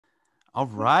All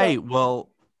right. Well,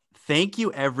 thank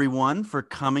you everyone for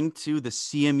coming to the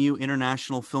CMU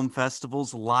International Film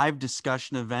Festival's live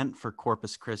discussion event for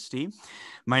Corpus Christi.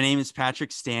 My name is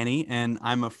Patrick Stanny, and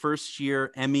I'm a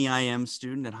first-year MEIM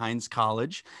student at Hines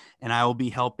College, and I will be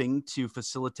helping to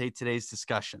facilitate today's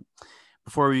discussion.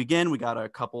 Before we begin, we got a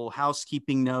couple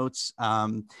housekeeping notes.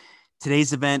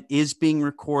 Today's event is being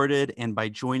recorded, and by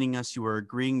joining us, you are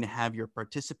agreeing to have your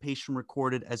participation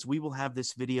recorded, as we will have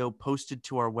this video posted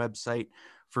to our website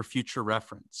for future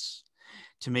reference.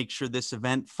 To make sure this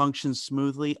event functions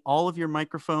smoothly, all of your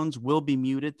microphones will be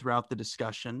muted throughout the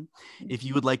discussion. If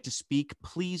you would like to speak,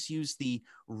 please use the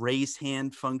raise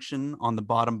hand function on the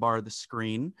bottom bar of the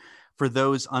screen. For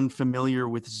those unfamiliar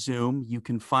with Zoom, you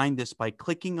can find this by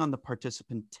clicking on the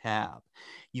participant tab.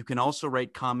 You can also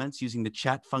write comments using the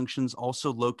chat functions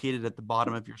also located at the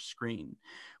bottom of your screen.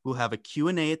 We'll have a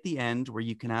Q&A at the end where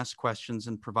you can ask questions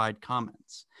and provide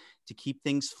comments. To keep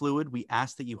things fluid, we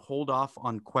ask that you hold off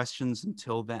on questions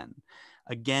until then.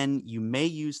 Again, you may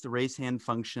use the raise hand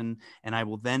function, and I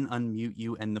will then unmute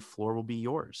you and the floor will be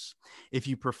yours. If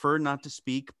you prefer not to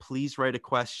speak, please write a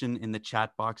question in the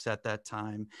chat box at that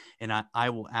time, and I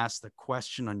will ask the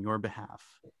question on your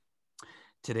behalf.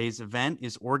 Today's event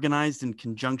is organized in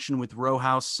conjunction with Row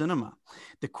House Cinema.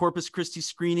 The Corpus Christi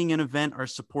screening and event are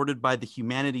supported by the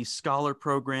Humanities Scholar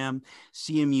Program,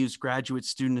 CMU's Graduate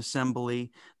Student Assembly,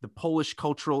 the Polish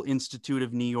Cultural Institute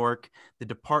of New York, the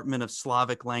Department of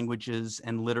Slavic Languages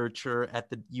and Literature at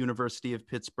the University of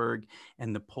Pittsburgh,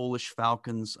 and the Polish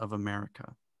Falcons of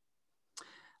America.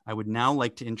 I would now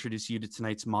like to introduce you to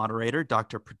tonight's moderator,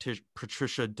 Dr.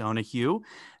 Patricia Donohue,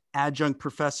 Adjunct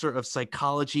Professor of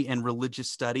Psychology and Religious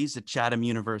Studies at Chatham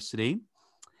University.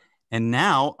 And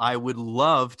now I would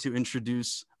love to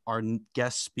introduce our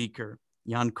guest speaker,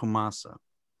 Jan Komasa.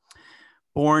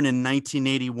 Born in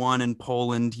 1981 in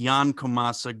Poland, Jan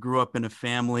Komasa grew up in a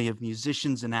family of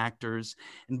musicians and actors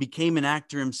and became an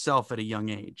actor himself at a young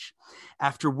age.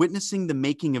 After witnessing the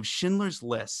making of Schindler's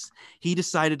List, he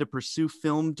decided to pursue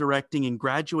film directing and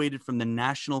graduated from the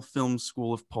National Film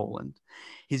School of Poland.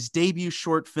 His debut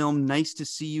short film, Nice to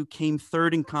See You, came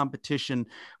third in competition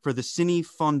for the Cine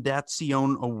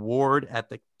Fondazione Award at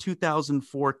the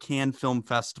 2004 Cannes Film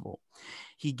Festival.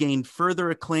 He gained further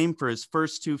acclaim for his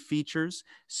first two features,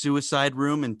 Suicide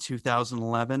Room in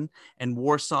 2011 and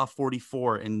Warsaw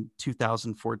 44 in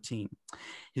 2014.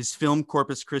 His film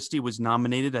Corpus Christi was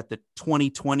nominated at the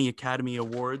 2020 Academy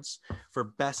Awards for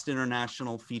Best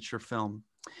International Feature Film.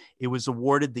 It was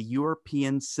awarded the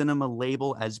European Cinema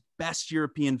label as Best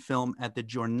European Film at the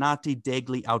Giornate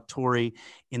degli Autori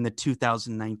in the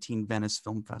 2019 Venice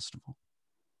Film Festival.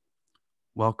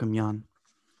 Welcome, Jan.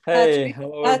 Hey,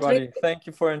 hello everybody. Thank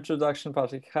you for introduction,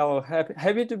 Patrick. Hello,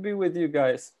 happy to be with you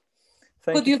guys.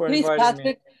 Thank you for inviting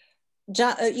me.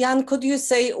 Jan, could you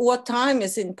say what time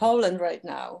is in Poland right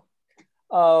now?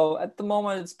 Oh, at the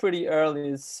moment it's pretty early.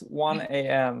 It's 1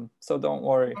 a.m. So don't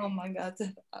worry. Oh my God,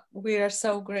 we are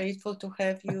so grateful to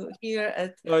have you here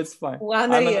at No, it's fine.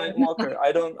 1 I'm a.m. a night walker.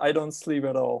 I don't sleep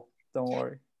at all. Don't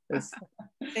worry.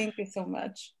 Thank you so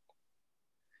much.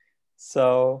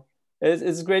 So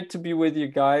it's great to be with you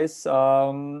guys.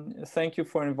 Thank you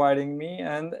for inviting me,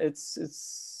 and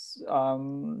it's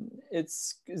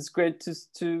great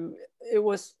to. It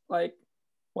was like,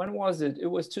 when was it? It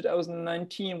was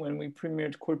 2019 when we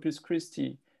premiered Corpus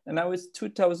Christi, and now it's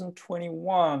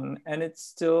 2021, and it's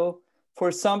still,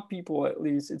 for some people at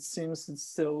least, it seems it's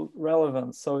still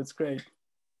relevant. So it's great.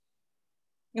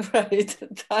 Right,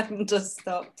 time just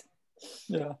stopped.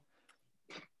 Yeah.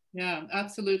 Yeah,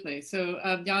 absolutely. So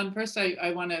Jan, first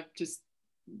I want to just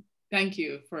thank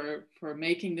you for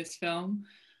making this film.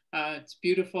 It's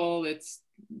beautiful, it's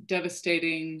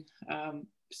devastating,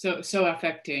 so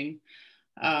affecting.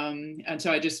 And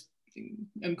so I just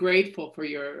am grateful for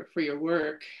your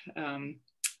work.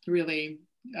 Really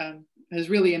has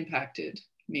really impacted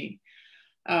me.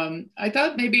 I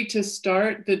thought maybe to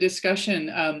start the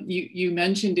discussion, you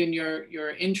mentioned in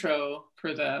your intro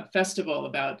for the festival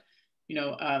about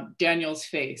Daniel's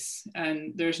face,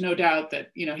 and there's no doubt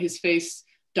that his face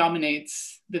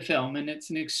dominates the film, and it's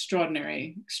an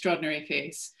extraordinary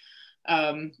face.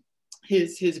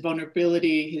 His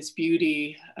vulnerability, his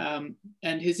beauty, and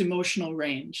his emotional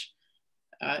range.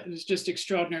 It was just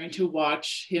extraordinary to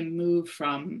watch him move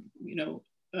from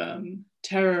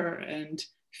terror and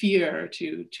fear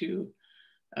to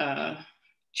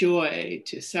joy,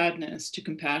 to sadness, to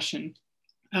compassion.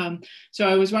 So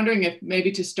I was wondering if maybe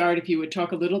to start, if you would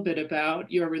talk a little bit about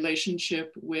your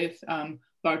relationship with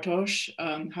Bartosz,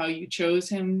 how you chose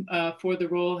him for the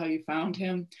role, how you found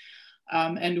him,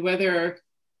 and whether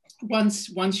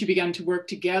once you began to work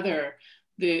together,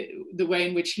 the way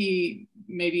in which he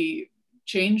maybe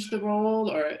changed the role,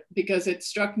 or because it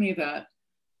struck me that,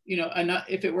 you know,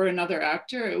 if it were another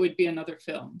actor, it would be another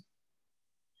film.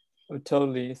 Oh,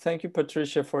 totally. Thank you,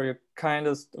 Patricia, for your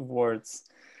kindest of words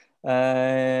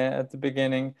at the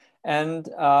beginning. And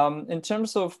in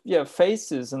terms of, yeah,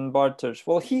 faces and Bartosz,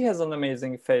 well, he has an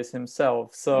amazing face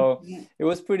himself. So it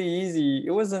was pretty easy.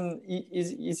 It was an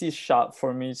easy shot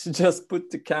for me to just put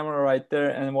the camera right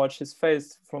there and watch his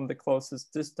face from the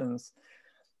closest distance.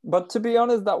 But to be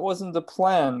honest, that wasn't the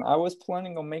plan. I was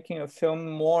planning on making a film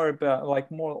more about,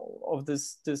 like, more of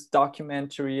this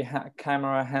documentary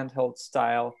camera handheld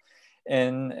style,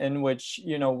 in which,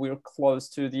 you know, we're close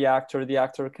to the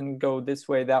actor can go this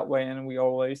way, that way, and we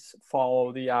always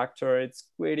follow the actor. It's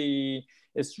really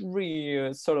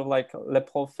sort of like Le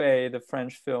Prophète, the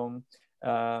French film,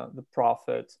 The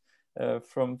Prophet,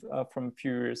 from a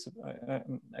few years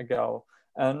ago,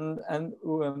 and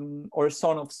or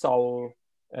Son of Saul,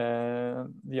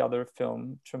 the other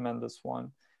film, tremendous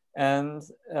one. And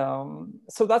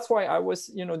so that's why I was,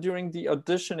 you know, during the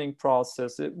auditioning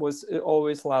process, it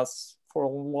always lasts for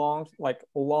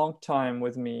a long time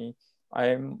with me.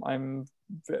 I'm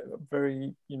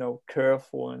very, you know,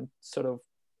 careful and sort of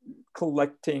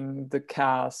collecting the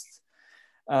cast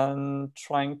and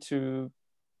trying to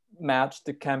match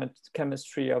the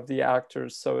chemistry of the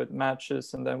actors so it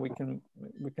matches, and then we can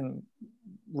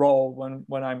roll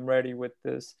when I'm ready with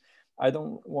this. I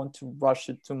don't want to rush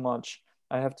it too much.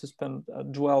 I have to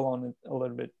dwell on it a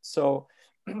little bit. So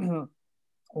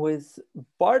with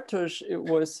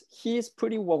Bartosz, he's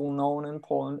pretty well known in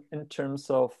Poland in terms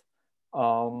of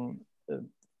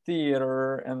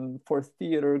theater, and for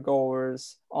theater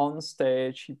goers on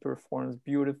stage, he performs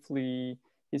beautifully.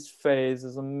 His face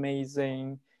is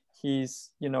amazing.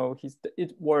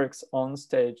 It works on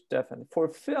stage, definitely. For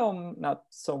film, not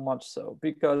so much so,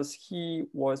 because he's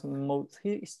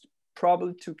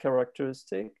probably too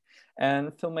characteristic,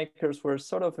 and filmmakers were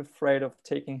sort of afraid of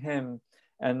taking him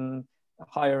and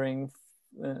hiring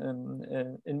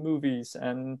in movies.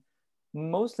 And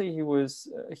mostly he was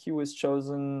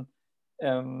chosen,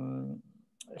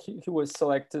 he was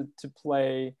selected to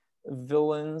play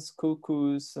villains,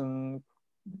 cuckoos, and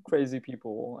crazy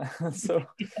people. So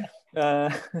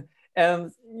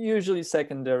and usually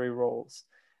secondary roles.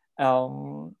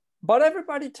 But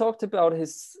everybody talked about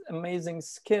his amazing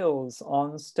skills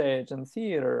on stage and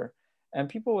theater, and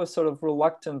people were sort of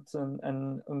reluctant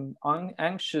and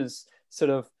anxious, sort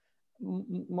of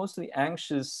mostly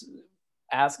anxious,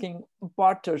 asking,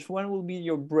 Bartosz, when will be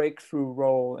your breakthrough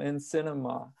role in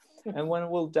cinema? And when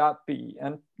will that be?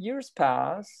 And years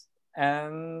pass,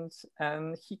 and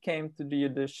he came to the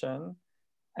audition.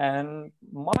 And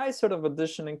my sort of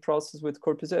auditioning process with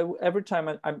Corpus, every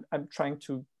time I'm trying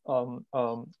to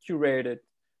curate it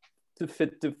to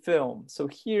fit the film. So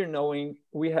here, knowing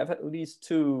we have at least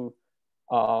two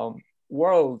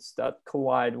worlds that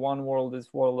collide. One world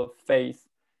is world of faith,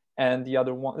 and the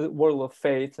other one, world of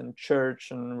faith and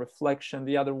church and reflection.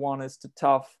 The other one is the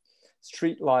tough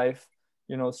street life,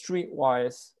 you know,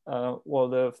 streetwise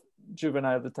world of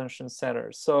juvenile detention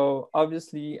center. So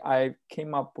obviously I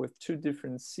came up with two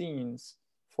different scenes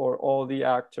for all the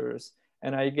actors,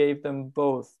 and I gave them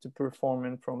both to perform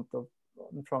in front of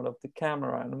the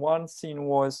camera. And one scene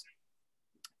was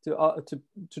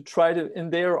to try to, in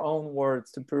their own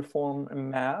words, to perform a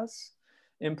mass,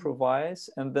 improvise,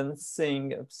 and then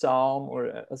sing a psalm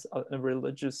or a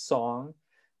religious song,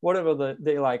 whatever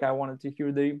they like. I wanted to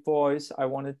hear their voice. I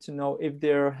wanted to know if they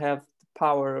have the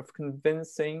power of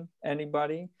convincing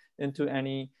anybody into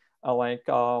any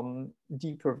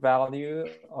deeper value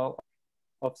of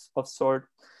sort.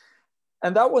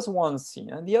 And that was one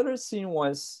scene. And the other scene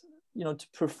was, you know, to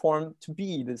perform, to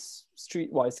be this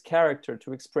streetwise character,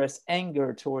 to express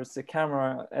anger towards the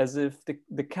camera, as if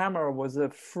the camera was a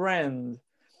friend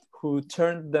who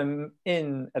turned them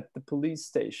in at the police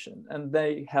station, and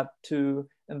they had to,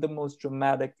 in the most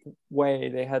dramatic way,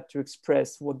 they had to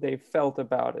express what they felt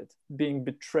about it, being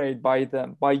betrayed by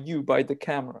them, by you, by the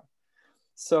camera.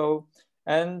 So,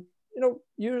 and you know,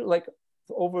 you're like,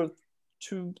 over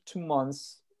two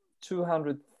months,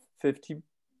 250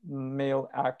 male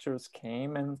actors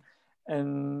came,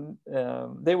 and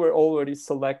they were already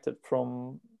selected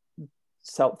from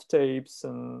self-tapes,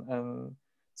 and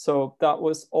so that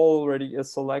was already a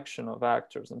selection of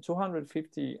actors, and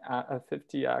 250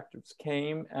 actors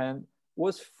came. And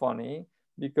was funny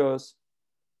because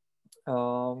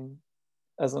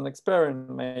as an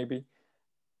experiment, maybe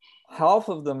half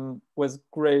of them was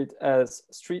great as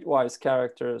streetwise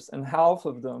characters, and half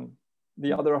of them,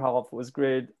 the other half, was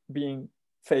great being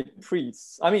fake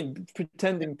priests. I mean,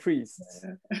 pretending priests.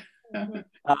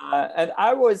 And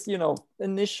I was,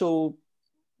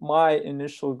 my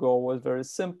initial goal was very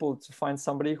simple, to find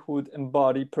somebody who would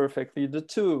embody perfectly the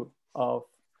two of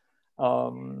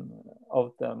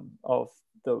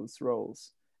those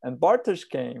roles. And Bartosz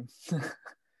came,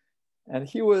 and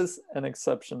he was an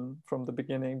exception from the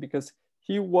beginning because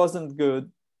he wasn't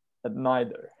good at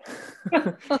neither.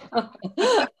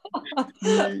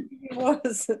 he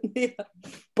wasn't, yeah.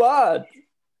 But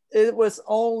it was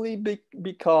only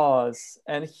because,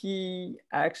 and he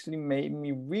actually made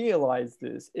me realize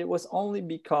this, it was only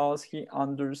because he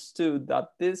understood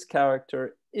that this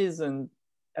character isn't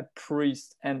a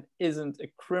priest and isn't a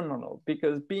criminal,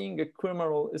 because being a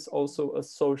criminal is also a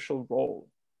social role.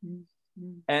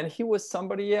 Mm-hmm. And he was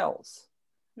somebody else.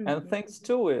 Mm-hmm. And thanks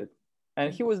to it,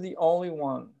 and he was the only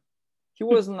one. He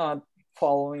was not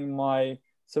following my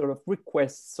sort of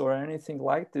requests or anything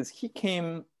like this. He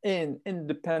came in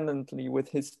independently with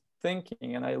his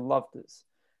thinking, and I love this.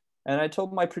 And I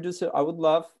told my producer I would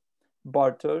love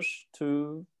Bartosz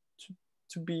to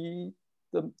be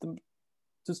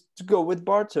to go with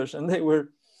Bartosz, and they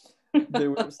were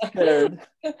scared.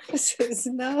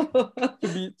 No.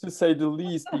 to say the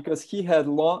least, because he had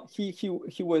long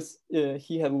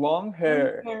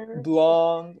hair,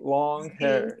 blonde long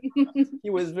hair. He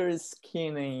was very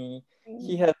skinny.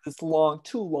 He had this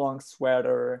too long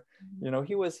sweater.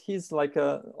 He's like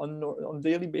on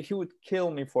daily basis. He would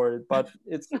kill me for it, but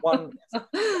it's one.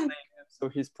 So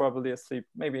he's probably asleep.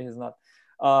 Maybe he's not.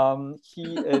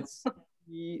 He's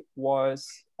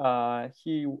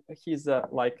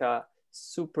like a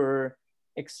super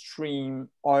extreme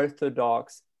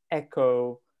orthodox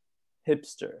eco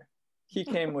hipster. He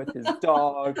came with his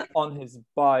dog on his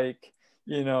bike,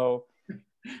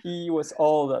 he was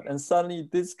all that, and suddenly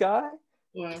this guy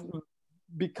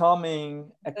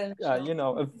becoming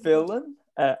a villain,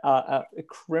 a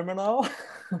criminal,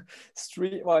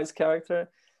 streetwise character.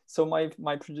 So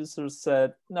my producer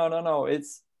said, no,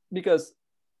 it's because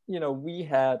we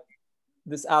had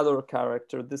this other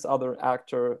character, this other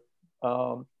actor,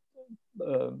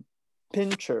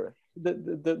 Pincher,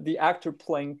 the actor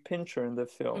playing Pincher in the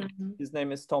film. Mm-hmm. His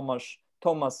name is Tomasz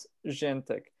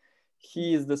Ziętek.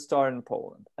 He is the star in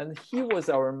Poland, and he was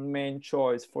our main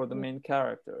choice for the main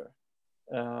character.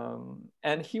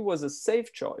 And he was a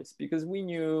safe choice because we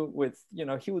knew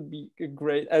he would be a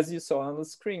great, as you saw on the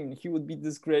screen, he would be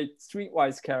this great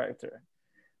streetwise character.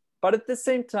 But at the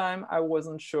same time, I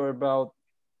wasn't sure about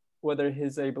whether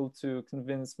he's able to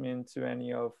convince me into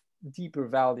any of deeper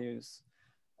values,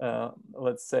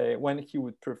 let's say, when he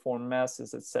would perform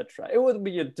masses, etc. It would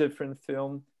be a different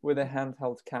film with a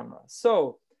handheld camera.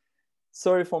 So,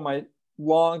 sorry for my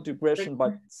long digression,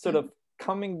 but sort of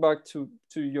coming back to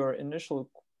your initial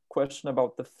question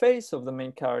about the face of the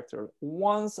main character,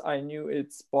 once I knew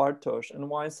it's Bartosz, and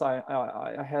once I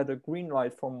had a green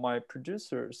light from my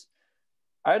producers,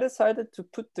 I decided to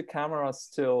put the camera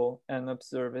still and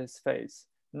observe his face,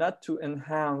 not to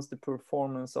enhance the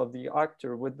performance of the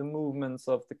actor with the movements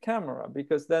of the camera,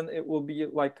 because then it will be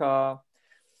like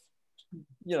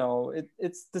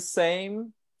it's the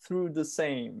same through the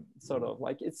same, sort of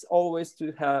like it's always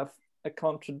to have a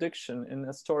contradiction in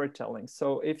a storytelling.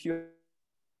 So if you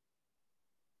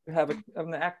have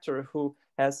an actor who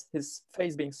has his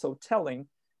face being so telling,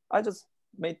 I just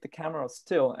made the camera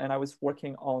still, and I was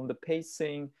working on the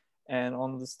pacing and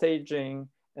on the staging,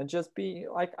 and just be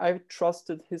like, I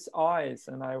trusted his eyes,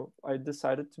 and I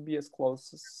decided to be as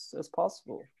close as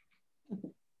possible.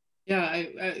 Yeah,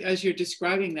 as you're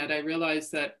describing that, I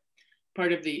realized that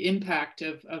part of the impact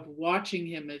of watching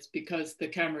him is because the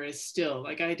camera is still.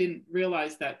 Like, I didn't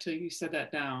realize that till you said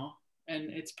that now, and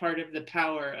it's part of the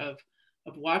power of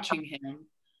watching him.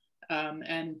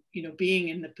 And being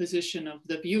in the position of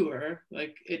the viewer,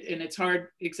 and it's hard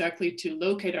exactly to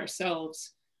locate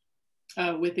ourselves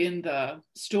within the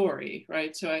story,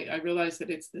 right? So I realized that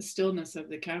it's the stillness of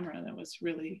the camera that was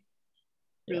really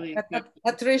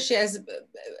Patricia,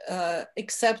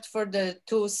 except for the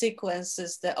two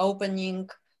sequences, the opening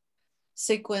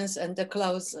sequence and the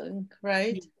closing,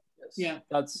 right? Yeah,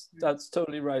 that's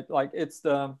totally right. Like it's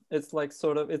the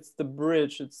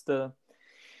bridge,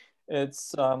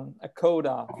 it's a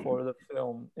coda for the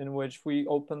film, in which we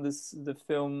open the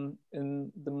film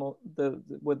in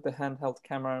with the handheld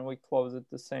camera, and we close it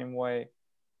the same way,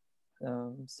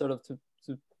 sort of to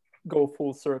go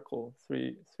full circle,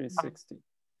 360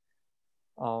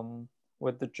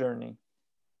 with the journey.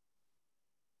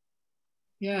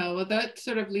 Yeah, well, that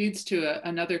sort of leads to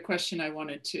another question I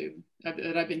wanted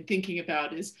that I've been thinking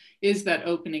about is that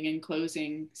opening and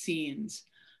closing scenes,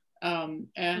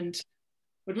 and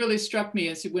what really struck me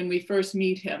is when we first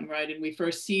meet him, right, and we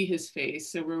first see his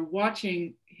face. So we're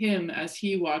watching him as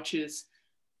he watches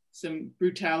some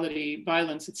brutality,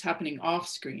 violence that's happening off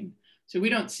screen. So we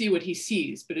don't see what he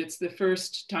sees, but it's the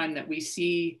first time that we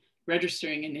see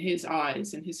registering in his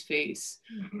eyes and his face,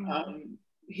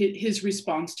 his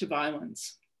response to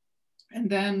violence. And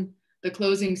then the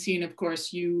closing scene, of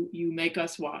course, you make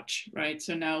us watch, right?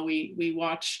 So now we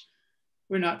watch,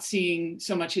 we're not seeing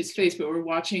so much his face, but we're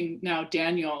watching now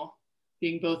Daniel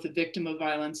being both a victim of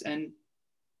violence and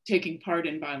taking part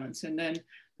in violence. And then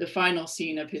the final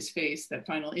scene of his face, that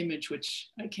final image,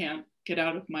 which I can't get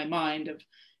out of my mind of,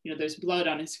 you know, there's blood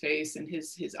on his face and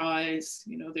his eyes,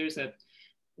 you know,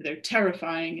 they're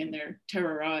terrifying and they're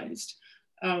terrorized.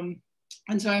 And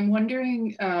so I'm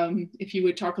wondering if you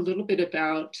would talk a little bit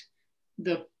about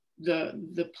the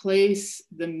place,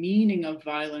 the meaning of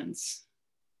violence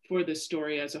for the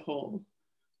story as a whole.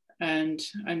 And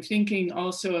I'm thinking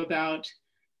also about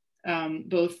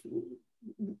both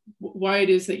why it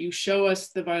is that you show us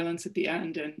the violence at the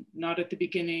end and not at the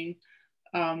beginning.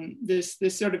 This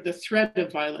sort of the thread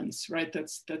of violence, right?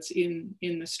 That's in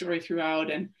the story throughout.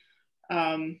 And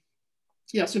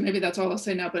yeah, so maybe that's all I'll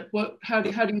say now. But how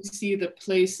do you see the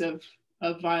place of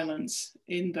violence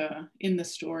in the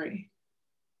story?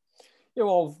 Yeah,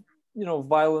 well, you know,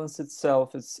 violence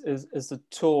itself is a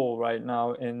tool right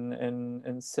now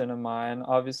in cinema, and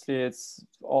obviously it's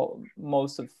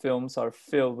most of films are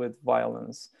filled with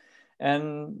violence,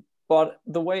 but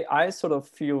the way I sort of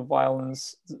feel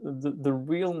violence, the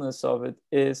realness of it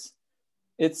is,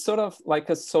 it's sort of like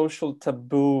a social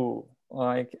taboo,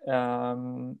 like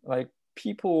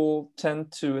people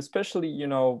tend to, especially, you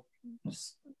know,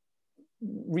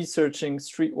 researching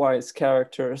streetwise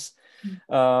characters.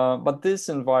 But this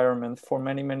environment for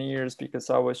many years, because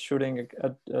I was shooting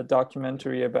a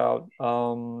documentary about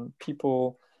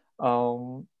people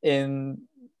in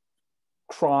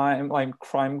crime,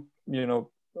 you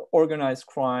know, organized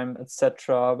crime,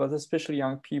 etc., but especially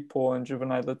young people in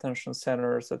juvenile detention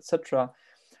centers, etc.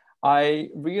 I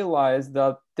realized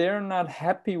that they're not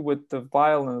happy with the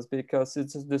violence because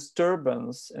it's a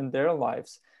disturbance in their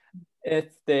lives.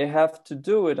 If they have to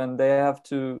do it and they have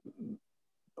to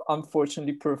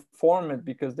unfortunately perform it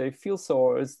because they feel so,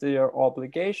 or it's their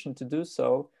obligation to do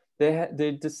so,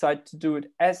 they decide to do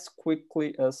it as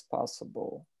quickly as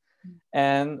possible.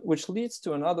 And which leads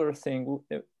to another thing,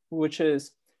 which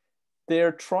is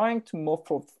they're trying to move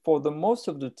for the most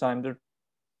of the time, they're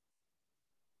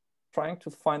trying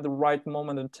to find the right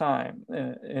moment in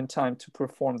time to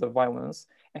perform the violence.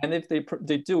 And if they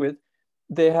do it,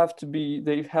 they have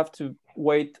to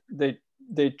wait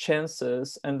their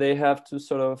chances, and they have to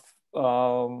sort of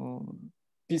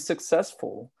be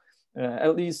successful,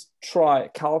 at least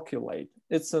calculate.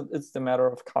 It's the matter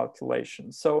of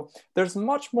calculation. So there's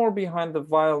much more behind the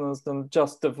violence than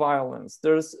just the violence.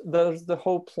 There's the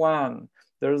whole plan.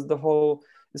 There's the whole,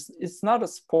 it's not a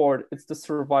sport, it's the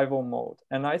survival mode.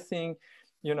 And I think,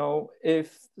 you know,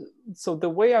 so the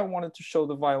way I wanted to show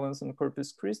the violence in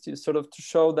Corpus Christi is sort of to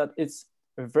show that it's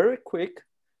very quick,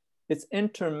 it's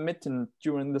intermittent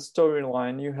during the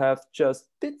storyline. You have just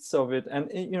bits of it. And,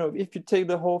 you know, if you take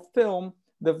the whole film,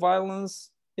 the violence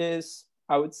is,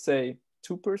 I would say,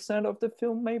 2% of the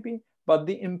film maybe, but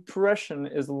the impression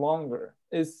is longer,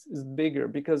 is bigger,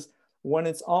 because when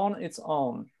it's on, it's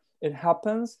on. It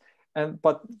happens.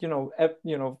 But, you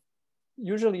know,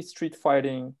 usually street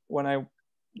fighting, when I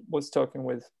was talking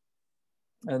with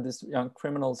these young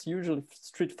criminals, usually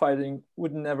street fighting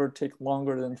would never take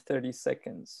longer than 30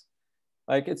 seconds.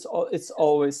 Like it's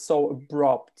always so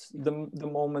abrupt. The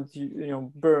moment you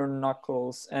know, burn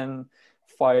knuckles and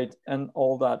fight and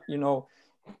all that, you know,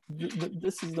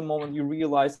 this is the moment you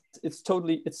realize it's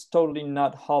totally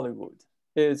not Hollywood.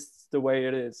 It's the way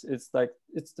it is. It's like,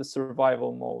 it's the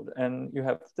survival mode, and you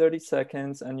have 30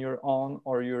 seconds and you're on,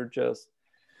 or you're just.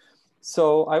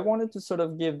 So I wanted to sort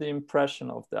of give the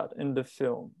impression of that in the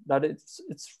film, that it's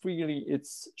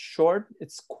short,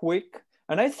 it's quick.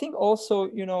 And I think also,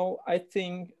 you know, I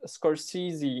think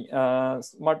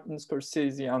Martin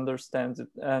Scorsese understands it,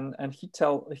 and he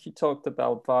talked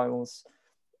about violence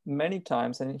many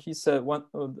times, and he said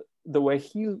the way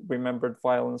he remembered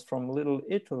violence from Little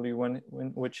Italy, when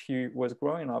which he was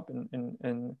growing up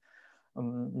in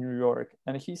New York,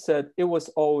 and he said it was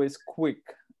always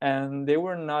quick, and they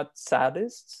were not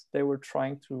sadists, they were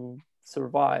trying to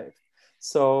survive.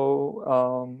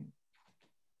 So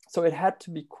so it had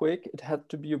to be quick, it had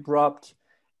to be abrupt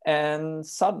and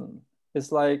sudden. It's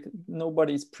like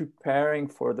nobody's preparing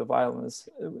for the violence.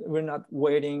 We're not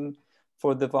waiting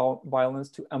for the violence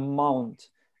to amount.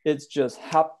 It just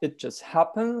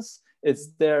happens, it's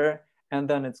there, and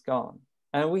then it's gone.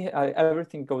 And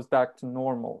everything goes back to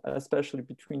normal, especially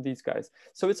between these guys.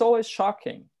 So it's always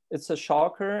shocking. It's a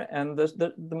shocker. And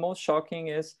the most shocking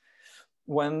is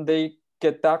when they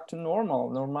get back to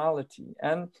normality.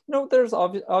 And there's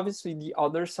obviously the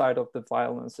other side of the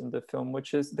violence in the film,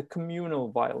 which is the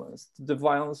communal violence, the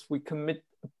violence we commit,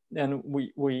 and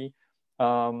we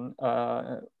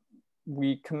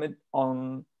commit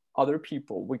on other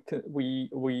people. We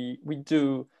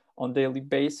do on daily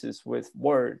basis with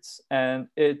words, and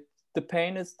the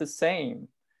pain is the same.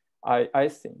 I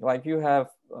think, like, you have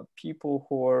people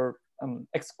who are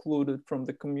excluded from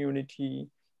the community.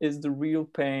 Is the real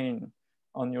pain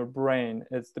on your brain.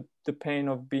 It's the pain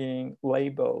of being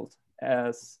labeled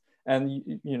as, and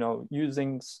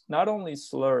using not only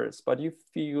slurs, but you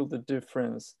feel the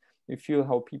difference. You feel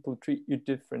how people treat you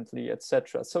differently,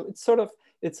 etc. So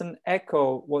it's an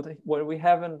echo. What we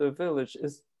have in the village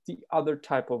is the other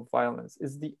type of violence,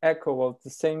 is the echo of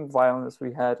the same violence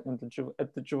we had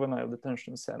at the juvenile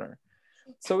detention center.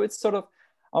 So it's sort of,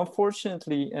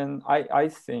 unfortunately, and I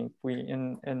think we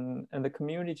in the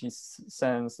community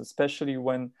sense, especially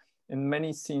when in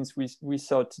many scenes we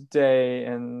saw today,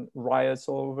 and riots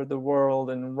all over the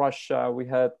world, in Russia we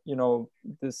had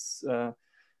this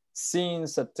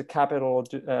scenes at the Capitol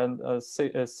and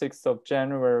 6th of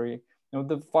January.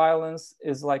 The violence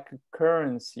is like a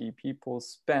currency people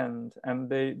spend, and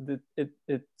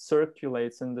it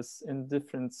circulates in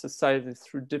different societies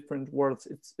through different words.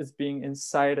 It's being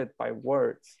incited by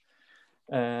words,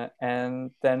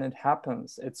 and then it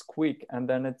happens. It's quick, and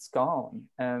then it's gone.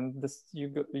 And this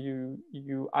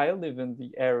I live in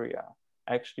the area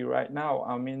actually right now.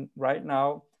 I mean, right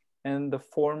now in the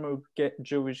former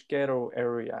Jewish ghetto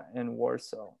area in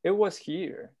Warsaw. It was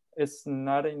here. It's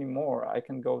not anymore. I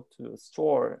can go to a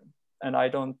store and I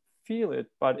don't feel it,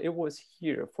 but it was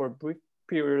here for a brief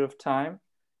period of time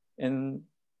in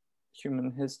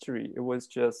human history. It was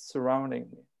just surrounding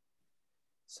me.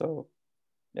 So,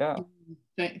 yeah.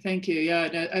 Thank you. Yeah,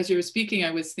 as you were speaking,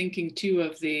 I was thinking too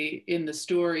of in the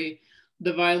story,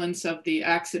 the violence of the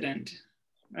accident,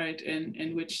 right?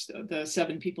 In which the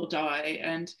 7 people die,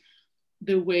 and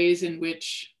the ways in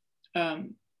which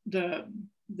the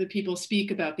people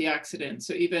speak about the accident.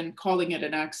 So even calling it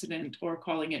an accident or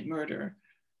calling it murder,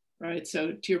 right?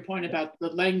 So to your point about the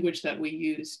language that we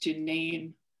use to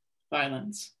name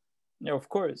violence. Yeah, of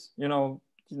course.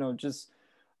 Just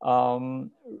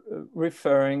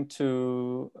referring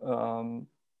to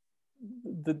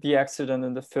the accident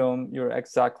in the film, you're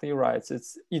exactly right.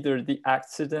 It's either the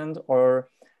accident or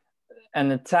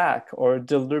an attack, or a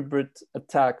deliberate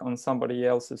attack on somebody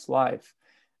else's life.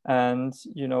 And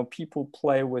people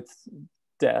play with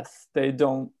death. They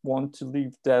don't want to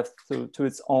leave death to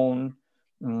its own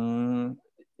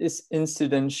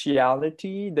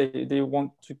incidentiality. They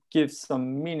want to give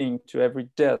some meaning to every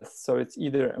death. So it's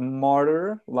either a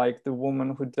martyr, like the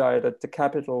woman who died at the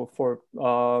Capitol, for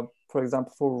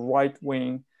example, for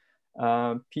right-wing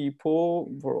people,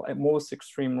 for most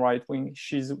extreme right-wing.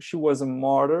 She was a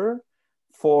martyr.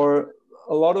 For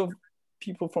a lot of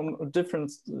people from a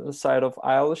different side of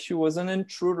aisle, she was an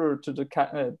intruder to the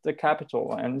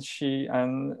Capitol, and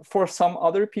for some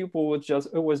other people,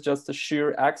 it was just a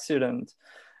sheer accident,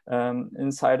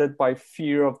 incited by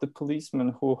fear of the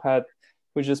policeman who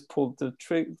just pulled the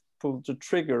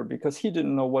trigger because he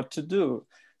didn't know what to do,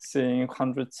 seeing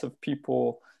hundreds of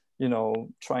people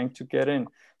trying to get in.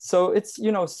 So it's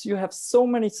you have so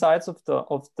many sides of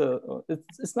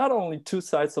it's not only 2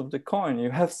 sides of the coin. You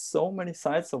have so many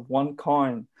sides of one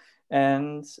coin,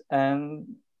 and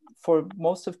for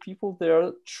most of people,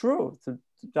 they're true.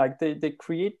 Like they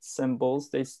create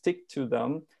symbols, they stick to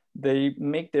them, they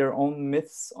make their own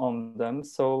myths on them.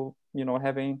 So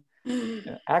having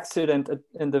accident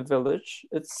in the village,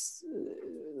 it's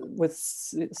with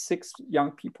 6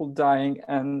 young people dying,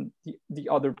 and the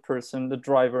other person, the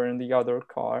driver in the other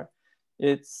car,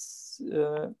 it's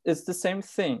the same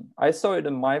thing. I saw it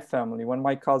in my family when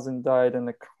my cousin died in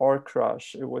a car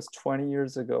crash. It was 20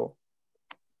 years ago.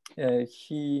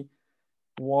 He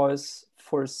was,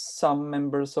 for some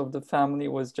members of the family,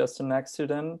 it was just an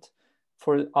accident.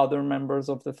 For other members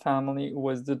of the family, it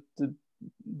was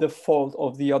the fault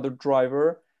of the other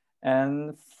driver.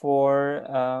 And for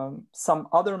some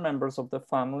other members of the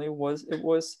family, it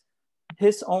was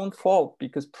his own fault,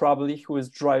 because probably he was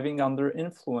driving under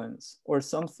influence or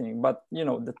something. But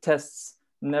the tests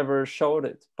never showed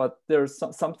it. But there's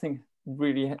something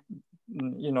really,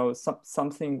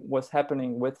 something was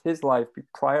happening with his life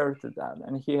prior to that,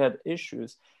 and he had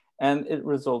issues, and it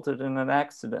resulted in an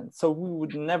accident. So we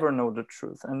would never know the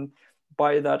truth. And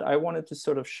by that, I wanted to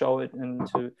sort of show it in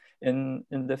the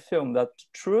film, that the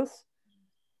truth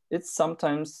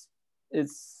sometimes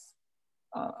it's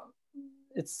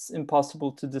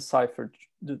impossible to decipher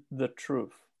the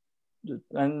truth.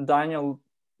 And Daniel,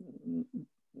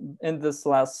 in this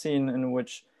last scene in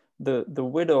which the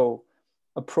widow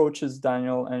approaches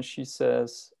Daniel and she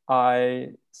says,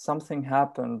 something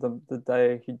happened the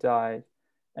day he died,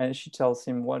 and she tells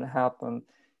him what happened,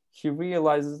 he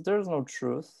realizes there's no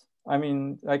truth. I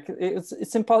mean, like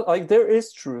it's impossible. Like there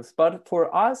is truth, but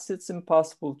for us, it's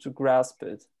impossible to grasp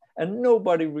it, and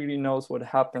nobody really knows what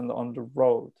happened on the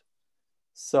road.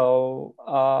 So,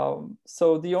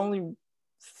 so the only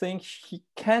thing he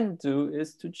can do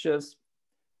is to just,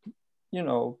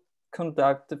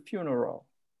 conduct the funeral.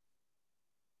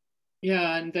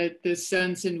 Yeah, and the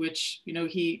sense in which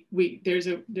there's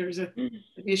an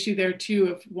issue there too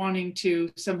of wanting to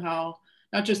somehow,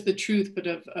 not just the truth, but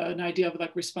of an idea of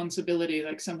like responsibility,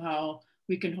 like somehow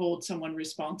we can hold someone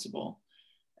responsible.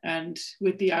 And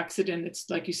with the accident, it's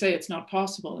like you say, it's not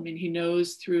possible. I mean, he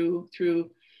knows through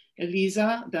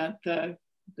Elisa that the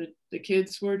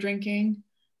kids were drinking,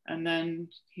 and then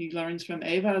he learns from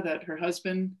Eva that her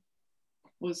husband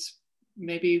was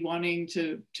maybe wanting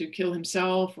to kill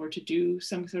himself or to do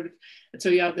some sort of, and so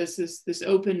yeah, this is this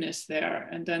openness there.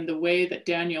 And then the way that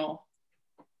Daniel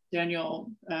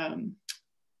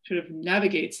sort of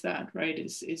navigates that, right,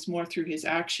 is more through his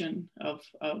action of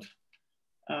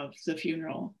the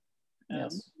funeral,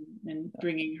 yes. And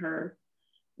bringing her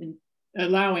and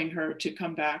allowing her to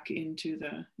come back into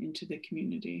the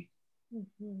community.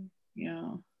 Mm-hmm.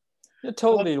 Yeah. Yeah,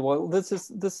 totally. Well, this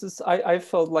is I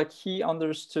felt like he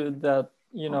understood that,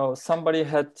 somebody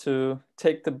had to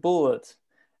take the bullet,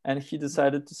 and he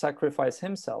decided to sacrifice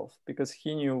himself because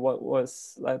he knew what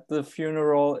was like the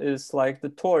funeral is like the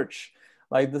torch,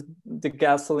 like the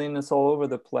gasoline is all over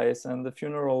the place, and the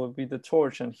funeral will be the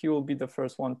torch, and he will be the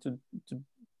first one to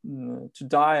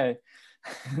die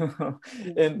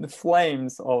in the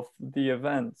flames of the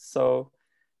event. So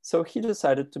he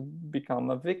decided to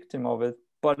become a victim of it,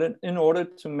 but in order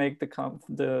to make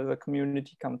the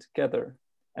community come together.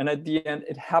 And at the end,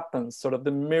 it happens, sort of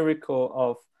the miracle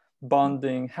of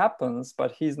bonding happens,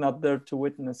 but he's not there to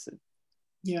witness it.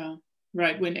 Yeah,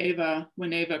 right. When Eva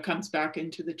comes back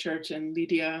into the church and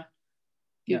Lydia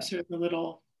gives her the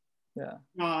little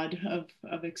nod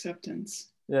of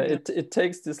acceptance. Yeah, it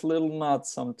takes this little nod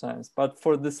sometimes, but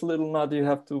for this little nod, you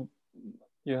have to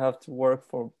work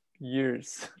for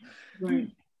years. Right.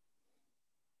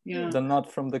 Yeah. The nod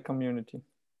from the community.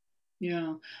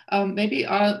 Yeah. Maybe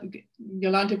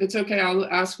Jolanta, if it's okay, I'll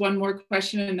ask one more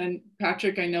question, and then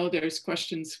Patrick, I know there's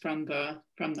questions from the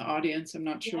audience. I'm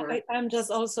not sure. I'm just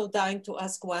also dying to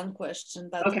ask one question,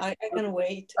 but okay. I can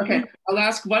wait. Okay, I'll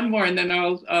ask one more, and then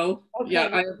I'll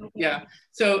okay. Yeah.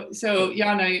 So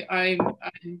Jan, I'm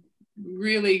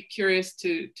really curious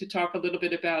to talk a little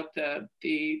bit about the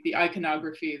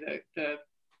iconography, the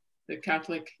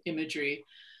Catholic imagery.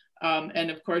 And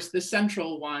of course, the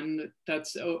central one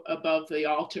that's above the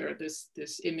altar,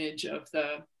 this image of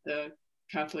the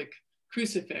Catholic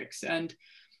crucifix. And,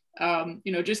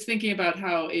 just thinking about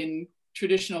how in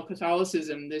traditional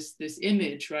Catholicism, this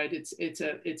image, right,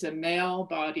 it's a male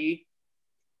body,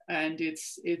 and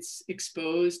it's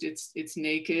exposed, it's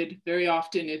naked. Very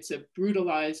often it's a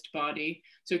brutalized body.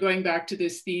 So going back to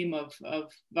this theme of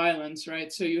violence,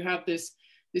 right? So you have this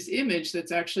image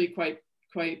that's actually quite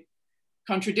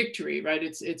contradictory, right?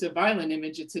 It's a violent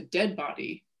image, it's a dead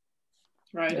body,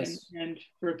 right? Yes. And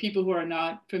for people who are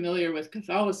not familiar with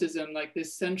Catholicism, like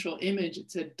this central image,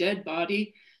 it's a dead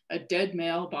body, a dead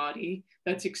male body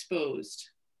that's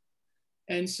exposed.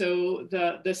 And so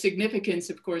the significance,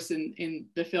 of course, in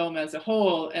the film as a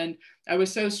whole, and I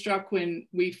was so struck when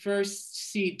we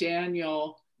first see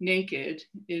Daniel naked,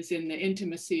 is in the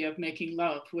intimacy of making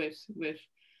love with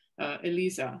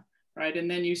Elisa. Right,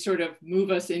 and then you sort of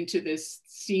move us into this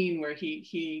scene where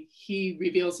he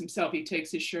reveals himself. He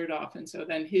takes his shirt off, and so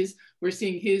then we're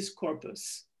seeing his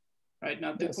corpus, right?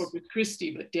 Not the Corpus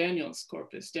Christi, but Daniel's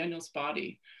corpus, Daniel's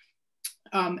body.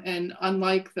 And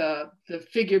unlike the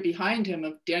figure behind him,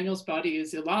 of Daniel's body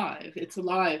is alive. It's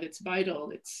alive. It's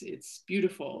vital. It's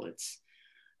beautiful.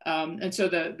 And so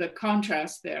the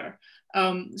contrast there.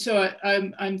 So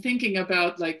I'm thinking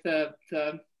about like the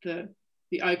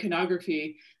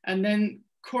iconography, and then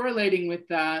correlating with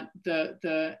that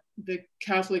the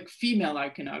Catholic female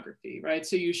iconography, right?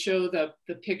 So you show the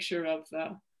picture of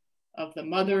the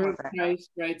mother of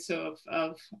Christ, right? So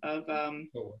of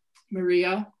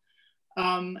Maria,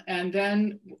 and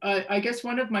then I guess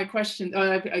one of my questions,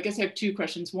 I guess I have two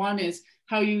questions. One is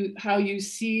how you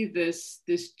see this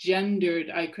gendered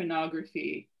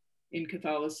iconography in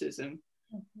Catholicism,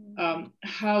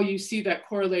 how you see that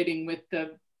correlating with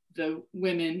the the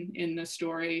women in the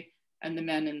story and the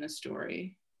men in the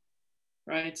story,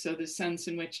 right? So the sense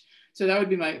in which, so that would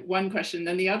be my one question.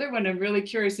 Then the other one I'm really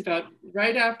curious about,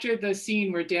 right after the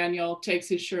scene where Daniel takes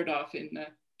his shirt off in the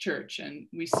church and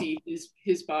we see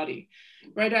his body,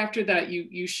 right after that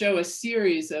you show a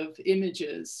series of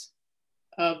images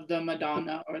of the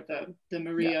Madonna or the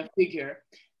Maria figure,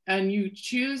 and you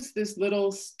choose this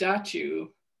little statue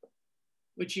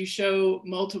which you show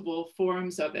multiple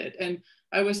forms of it. And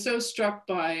I was so struck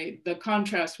by the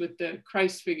contrast with the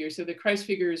Christ figure. So the Christ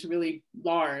figure is really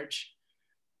large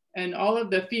and all of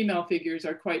the female figures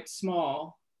are quite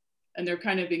small and they're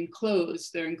kind of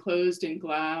enclosed. They're enclosed in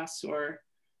glass or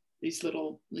these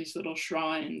little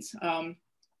shrines.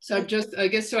 So I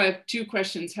guess so I have two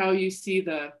questions: how you see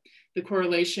the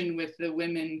correlation with the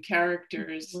women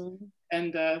characters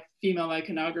and the female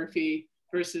iconography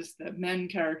versus the men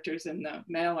characters and the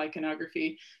male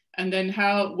iconography, and then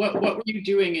what were you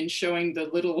doing in showing the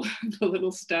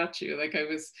little statue? Like, I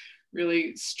was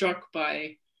really struck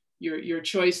by your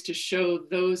choice to show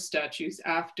those statues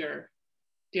after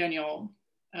Daniel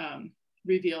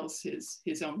reveals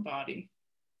his own body.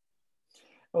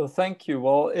 Oh, thank you.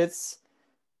 Well, it's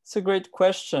a great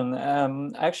question.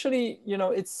 Actually,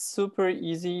 it's super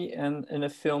easy in a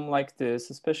film like this,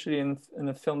 especially in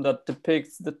a film that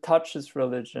touches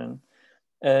religion,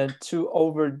 to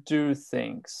overdo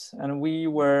things. And we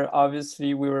were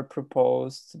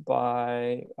proposed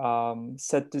by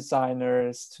set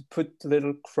designers to put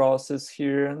little crosses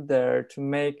here and there to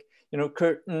make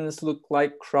curtains look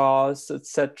like cross,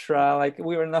 etc. Like,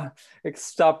 we were not, like,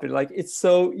 stop it. Like, it's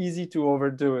so easy to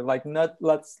overdo it. Like,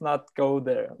 let's not go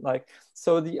there. Like,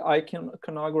 so the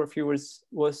iconography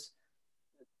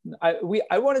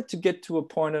I wanted to get to a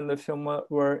point in the film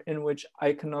in which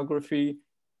iconography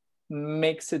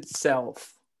makes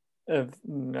itself,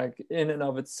 like, in and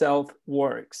of itself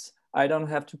works. I don't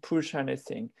have to push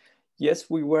anything. Yes,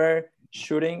 we were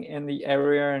shooting in the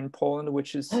area in Poland,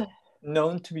 which is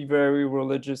known to be very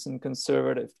religious and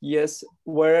conservative. Yes,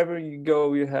 wherever you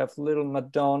go, you have little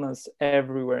Madonnas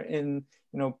everywhere. And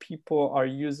people are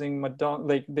using Madonna,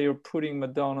 like, they are putting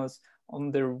Madonnas on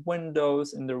their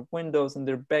windows, in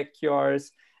their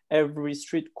backyards. Every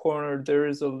street corner there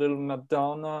is a little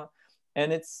Madonna,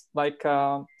 and it's like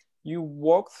you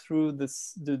walk through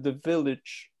the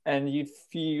village and you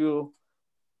feel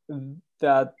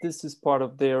that this is part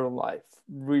of their life.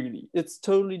 Really, it's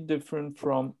totally different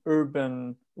from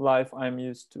urban life I'm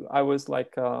used to. I was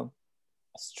like a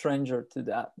stranger to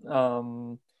that.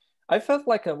 I felt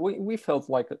like we felt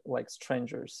like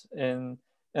strangers in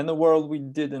a world we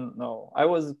didn't know. I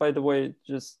was, by the way,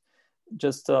 just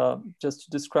to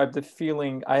describe the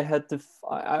feeling I had.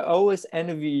 I always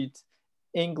envied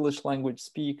English language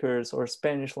speakers or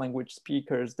Spanish language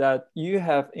speakers, that you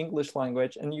have English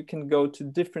language and you can go to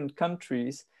different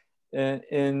countries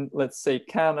in, let's say,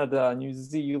 Canada, New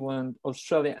Zealand,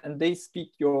 Australia, and they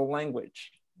speak your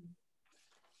language.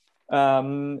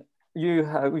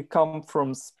 We come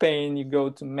from Spain, you go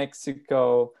to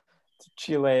Mexico, to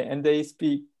Chile, and they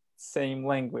speak same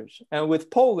language. And with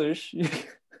Polish,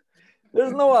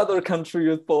 there's no other country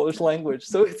with Polish language.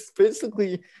 So it's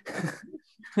basically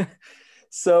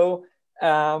so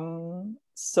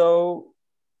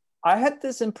I had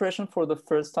this impression for the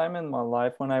first time in my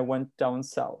life when I went down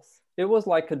south. It was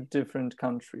like a different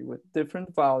country with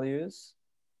different values,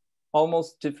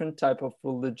 almost different type of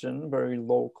religion, very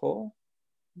local,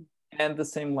 and the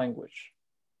same language.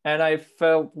 And I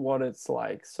felt what it's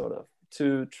like, sort of,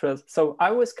 to trust. So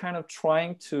I was kind of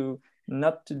trying to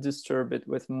not to disturb it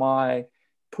with my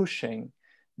pushing,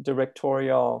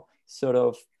 directorial, sort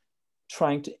of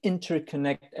trying to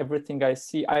interconnect everything I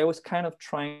see. I was kind of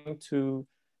trying to,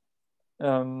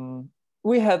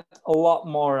 we had a lot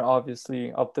more,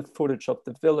 obviously, of the footage of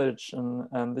the village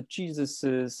and the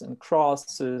Jesuses and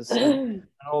crosses and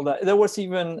all that. There was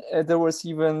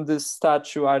even this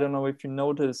statue, I don't know if you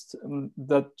noticed,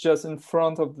 that just in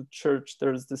front of the church,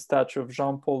 there's the statue of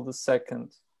Jean-Paul II.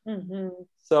 Mm-hmm.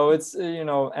 So it's,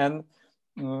 and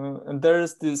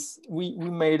there's this, we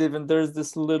made even, there's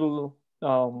this little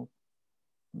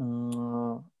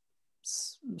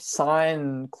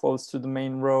sign close to the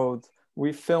main road.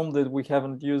 We filmed it, we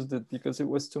haven't used it because it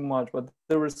was too much, but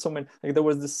there were so many, like, there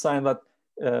was this sign that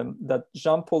that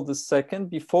Jean-Paul II,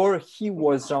 before he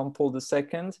was Jean-Paul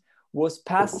II, was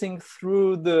passing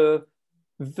through the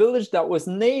village that was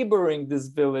neighboring this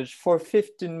village for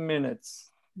 15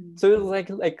 minutes. Mm-hmm. So it was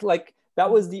like that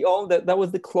was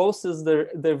the closest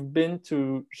they've been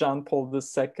to Jean-Paul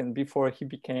II before he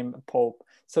became a pope.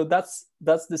 So that's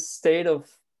the state of,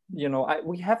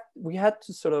 we had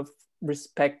to sort of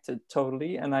respected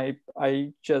totally, and I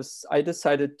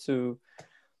decided to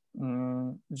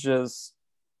just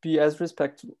be as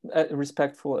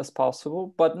respectful as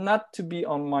possible, but not to be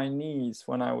on my knees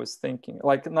when I was thinking,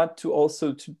 like not to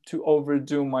also to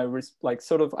overdo my like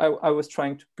sort of I was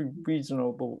trying to be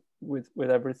reasonable with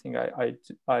everything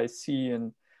I see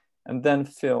and then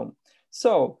film.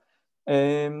 So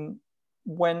when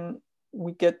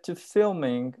we get to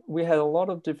filming, we had a lot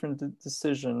of different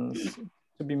decisions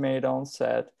to be made on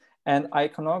set, and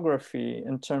iconography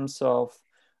in terms of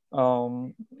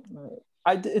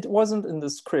it wasn't in the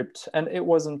script and it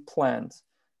wasn't planned,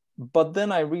 but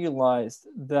then I realized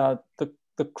that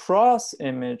the cross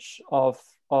image of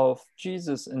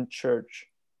Jesus in church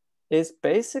is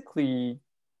basically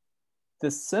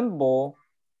the symbol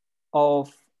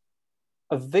of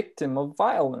a victim of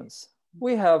violence.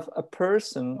 We have a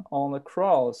person on the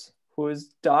cross who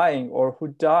is dying or who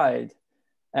died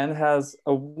and has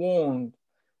a wound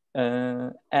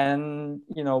and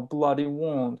bloody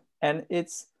wound, and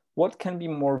it's what can be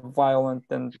more violent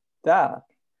than that?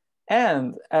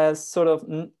 And as sort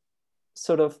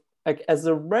of like as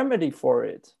a remedy for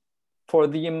it, for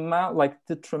the amount, like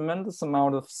the tremendous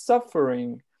amount of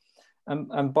suffering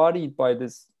embodied by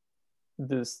this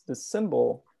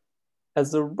symbol,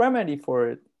 as a remedy for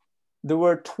it, there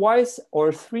were 2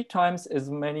 or 3 times as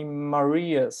many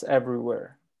Marias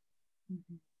everywhere.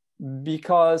 Mm-hmm.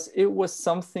 Because it was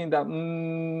something that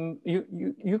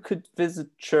you could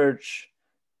visit church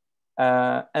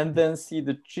and then see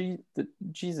the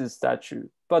Jesus statue,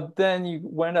 but then you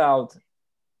went out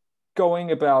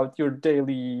going about your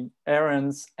daily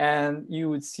errands and you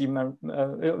would see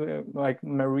like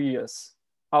Marias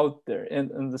out there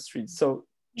in the streets. So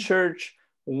church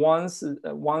once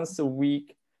a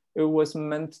week, it was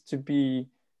meant to be,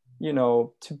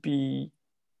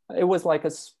 it was like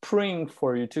a spring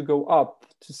for you to go up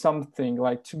to something,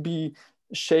 like to be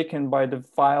shaken by the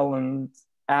violent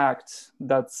act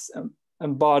that's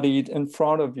embodied in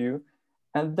front of you.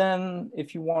 And then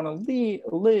if you want to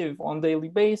live on daily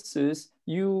basis,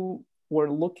 you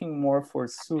were looking more for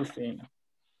soothing,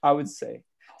 I would say.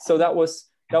 So that was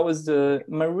the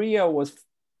Maria was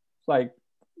like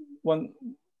one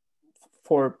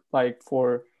for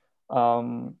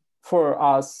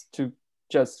us to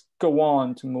just go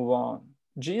on, to move on.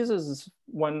 Jesus is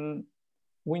when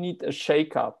we need a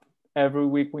shakeup. Every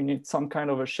week we need some kind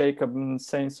of a shakeup and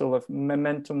saying sort of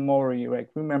memento mori, like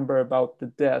remember about the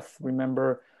death,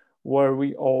 remember where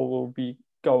we all will be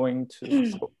going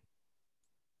to.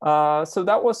 So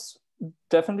that was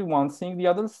definitely one thing. The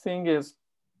other thing is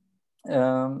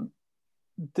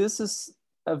this is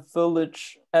a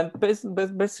village, and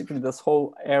basically this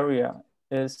whole area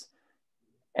is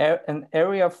an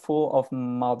area full of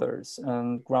mothers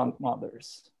and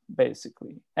grandmothers,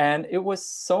 basically. And it was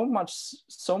so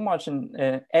much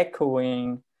in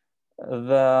echoing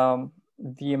the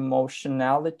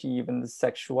emotionality, even the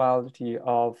sexuality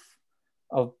of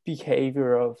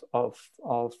behavior of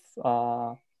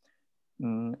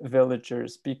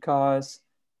villagers, because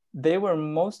they were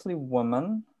mostly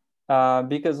women,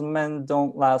 because men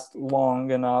don't last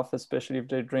long enough, especially if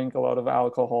they drink a lot of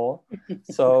alcohol.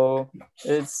 So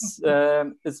it's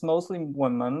mostly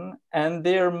women, and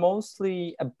they're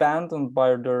mostly abandoned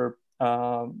by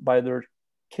their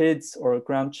kids or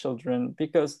grandchildren,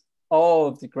 because all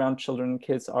of the grandchildren and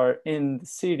kids are in the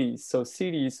cities. So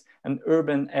cities and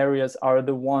urban areas are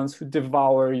the ones who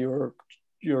devour your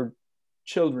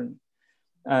children,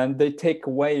 and they take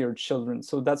away your children.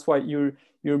 So that's why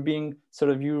you're being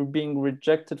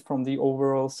rejected from the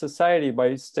overall society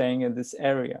by staying in this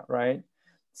area, right?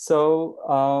 So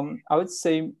I would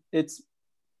say it's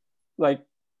like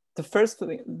the first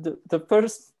thing, the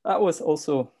first, that was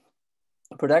also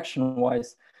production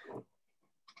wise,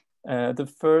 the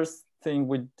first thing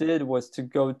we did was to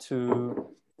go to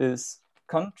this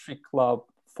country club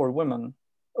for women.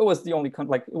 It was the only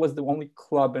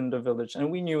club in the village,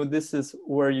 and we knew this is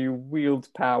where you wield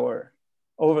power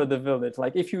over the village.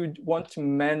 Like if you want to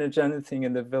manage anything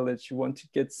in the village, you want to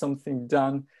get something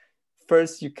done,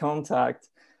 first you contact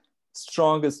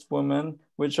strongest women,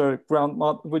 which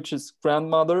is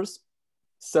grandmothers,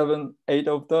 7, 8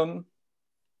 of them.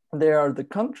 They are the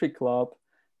country club.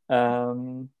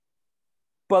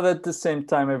 But at the same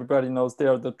time, everybody knows they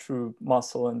are the true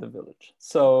muscle in the village.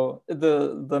 So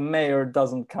the mayor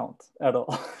doesn't count at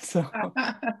all. So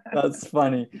that's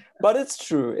funny, but it's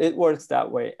true. It works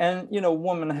that way. And,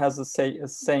 woman has a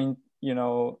saying,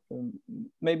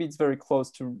 maybe it's very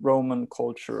close to Roman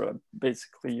culture,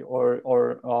 basically,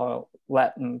 or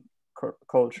Latin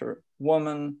culture.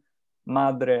 Woman,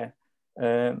 madre,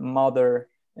 mother,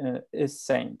 is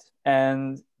saint.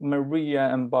 And Maria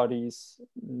embodies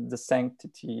the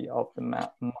sanctity of the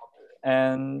mother.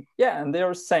 And yeah, and they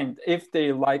are saint. If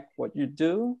they like what you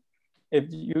do, if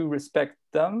you respect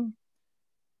them,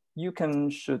 you can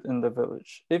shoot in the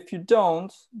village. If you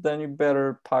don't, then you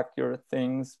better pack your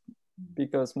things,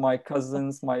 because my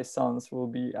cousins, my sons will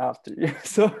be after you.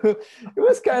 So it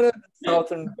was kind of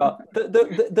Southern,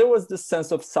 there was this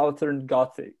sense of Southern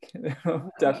Gothic,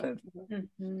 definitely.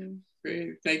 Mm-hmm.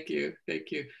 Great, thank you,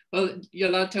 thank you. Well,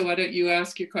 Jolanta, why don't you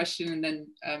ask your question, and then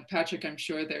Patrick, I'm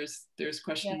sure there's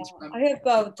questions from. I have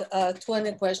about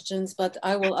 20 questions, but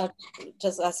I will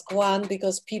just ask one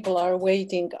because people are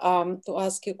waiting to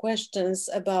ask you questions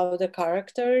about the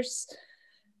characters.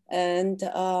 And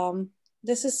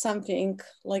this is something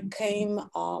like came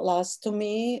last to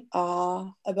me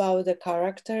about the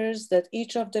characters, that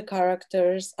each of the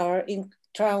characters are in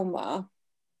trauma,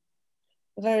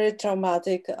 very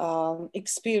traumatic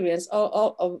experience,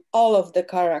 all of the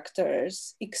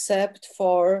characters, except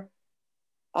for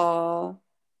the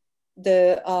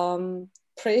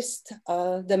priest,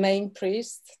 the main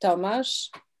priest, Tomasz,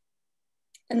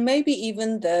 and maybe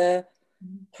even the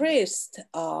priest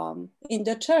in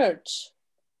the church,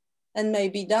 and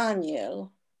maybe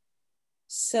Daniel.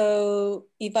 So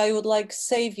if I would like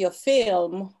save your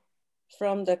film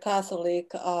from the Catholic,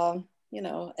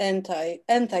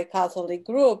 anti-Catholic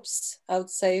groups, I would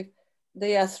say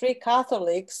there are 3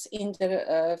 Catholics in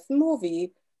the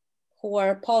movie who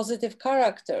are positive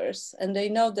characters and they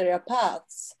know their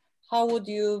paths. How would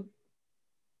you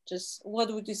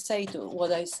what would you say to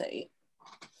what I say?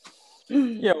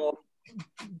 Yeah, well,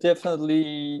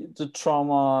 definitely the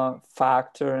trauma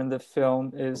factor in the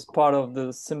film is part of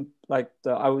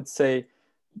I would say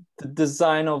the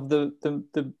design of the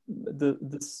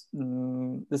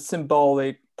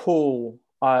symbolic pull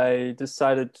I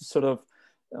decided to sort of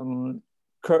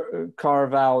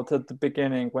carve out at the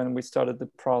beginning when we started the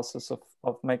process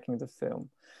of making the film.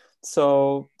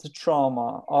 So the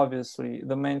trauma, obviously,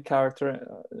 the main character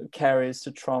carries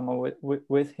the trauma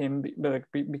with him,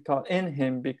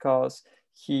 because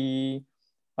he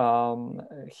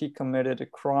committed a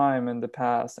crime in the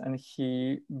past and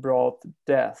he brought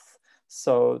death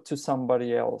to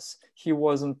somebody else. He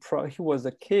was a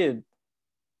kid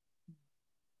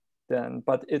then,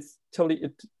 but it's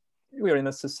totally we're in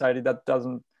a society that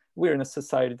doesn't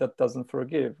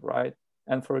forgive, right,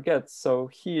 and forget. So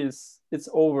it's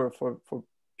over for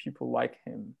people like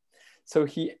him. So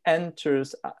he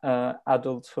enters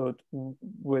adulthood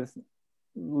with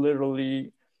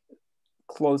literally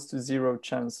close to 0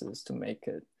 chances to make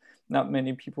it. Not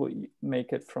many people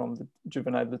make it from the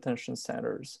juvenile detention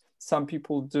centers. Some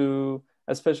people do,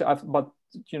 especially, but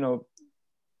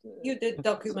you did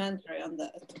documentary on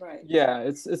that, right? Yeah,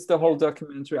 it's the whole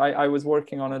documentary. I was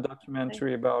working on a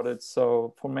documentary about it.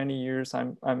 So for many years,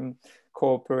 I'm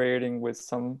cooperating with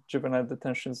some juvenile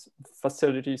detention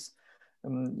facilities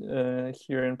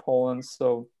here in Poland.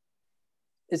 So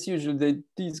it's usually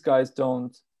these guys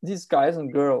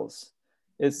and girls,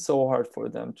 it's so hard for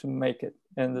them to make it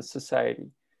in the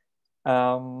society.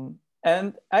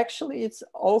 And actually, it's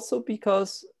also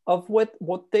because of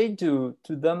what they do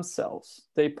to themselves.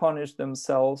 They punish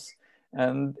themselves,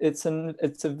 and it's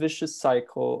a vicious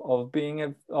cycle of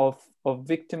being of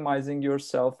victimizing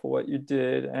yourself for what you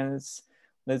did, and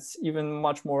it's even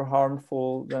much more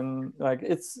harmful than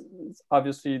it's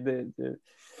obviously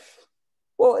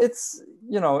well, it's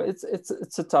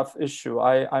a tough issue.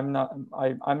 I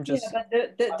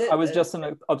was just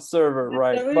an observer,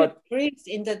 right? But priest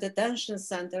in the detention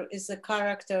center is a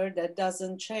character that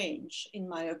doesn't change, in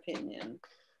my opinion.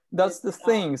 That's the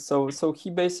thing. So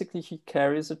he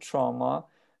carries a trauma.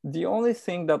 The only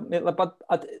thing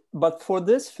but for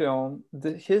this film,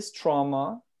 his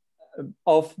trauma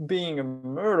of being a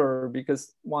murderer,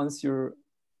 because once you're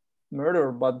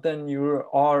murder, but then you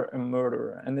are a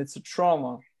murderer, and it's a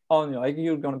trauma on you, like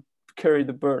you're gonna carry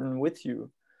the burden with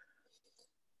you.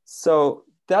 So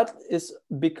that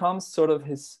becomes sort of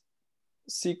his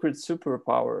secret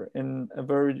superpower in a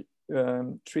very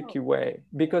tricky way,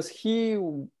 because he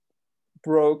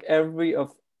broke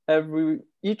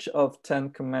each of 10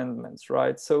 commandments,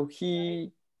 right? So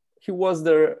he was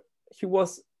there, he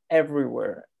was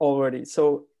everywhere already.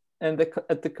 So at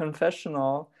the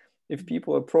confessional, if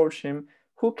people approach him,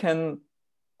 who can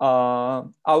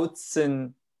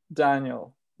out-sin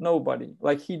Daniel? Nobody.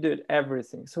 Like, he did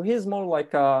everything. So he's more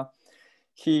like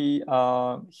he's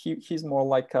more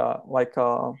like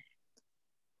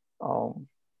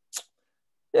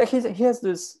he has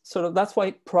this sort of, that's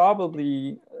why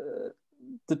probably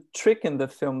the trick in the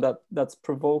film that's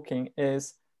provoking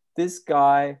is this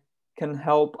guy can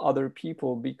help other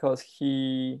people because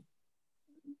he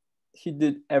he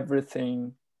did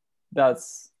everything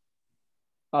that's,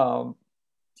 you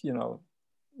know,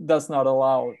 that's not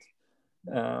allowed.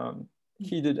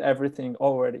 He did everything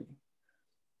already.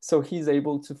 So he's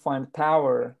able to find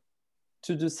power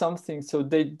to do something so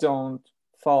they don't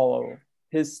follow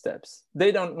his steps.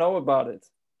 They don't know about it.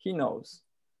 He knows.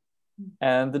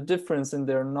 And the difference in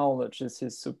their knowledge is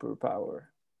his superpower.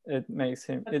 It makes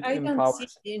him, But it I don't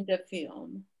empowers see it in the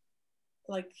film.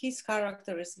 Like his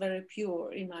character is very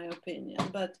pure, in my opinion,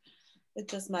 but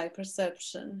it's just my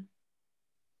perception.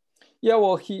 Yeah,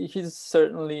 well, he's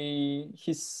certainly,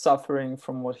 he's suffering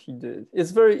from what he did.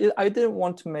 It's very, I didn't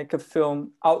want to make a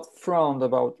film out front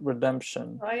about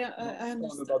redemption. I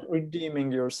understand. About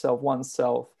redeeming yourself,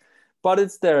 oneself. But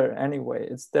it's there anyway.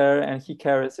 It's there, and he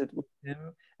carries it with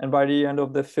him. And by the end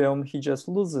of the film, he just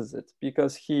loses it,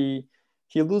 because he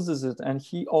loses it and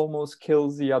he almost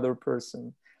kills the other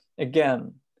person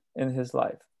again in his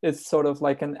life. It's sort of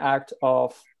like an act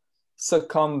of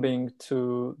succumbing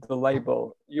to the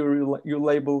label. You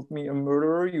labeled me a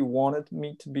murderer. You wanted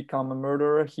me to become a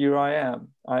murderer. Here I am.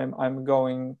 I'm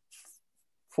going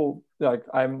full, like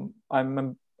I'm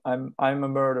a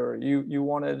murderer. You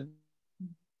wanted.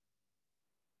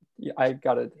 Yeah, I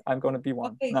got it. I'm going to be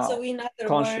one now. So in other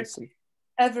words,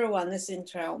 everyone is in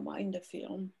trauma in the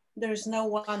film. There's no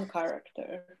one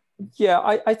character. Yeah,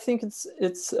 I think it's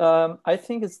I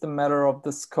think it's the matter of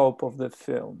the scope of the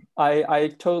film.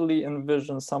 I totally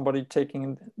envision somebody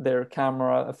taking their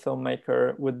camera, a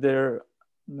filmmaker, with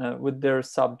their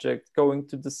subject, going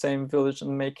to the same village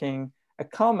and making a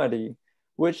comedy,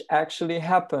 which actually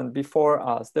happened before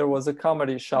us. There was a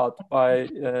comedy shot by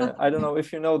I don't know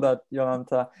if you know that,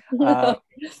 Jolanta,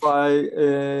 by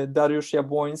Dariusz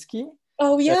Jabłoński.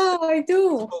 Oh yeah, I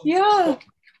do. Yeah.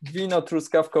 Wino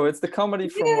Truskawko. It's the comedy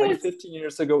from like 15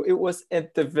 years ago. It was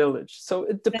at the village. So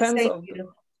it depends on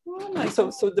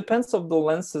so it depends on the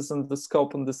lenses and the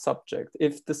scope and the subject.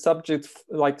 If the subject,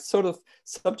 like sort of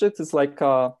subject is like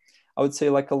a, I would say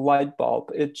like a light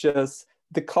bulb. It just,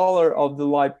 the color of the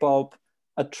light bulb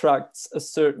attracts a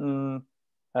certain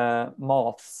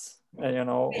moths, you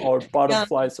know, or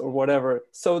butterflies or whatever.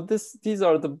 So these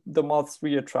are the moths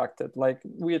we attracted. Like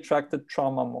we attracted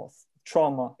trauma moths.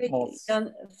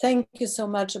 Thank you so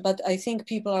much, but I think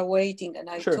people are waiting, and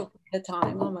I took the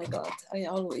time. Oh my God, I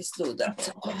always do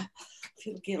that. I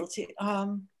feel guilty.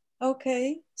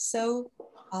 Okay, so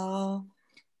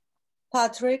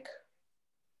Patrick.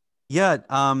 Yeah,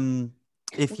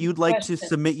 if you'd like to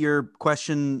submit your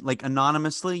question like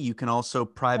anonymously, you can also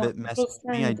private message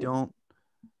me. I don't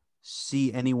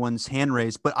see anyone's hand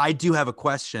raised, but I do have a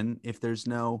question if there's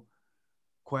no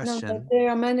question. No, but there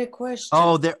are many questions.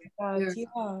 Oh, there.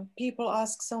 Yeah, people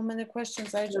ask so many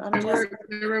questions. There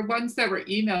were ones that were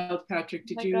emailed, Patrick.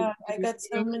 Did you? I got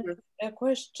so many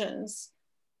questions.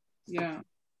 Yeah.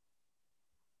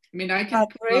 I mean, I can.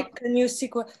 Patrick, can you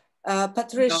see?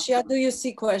 Patricia, do you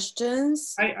see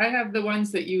questions? I have the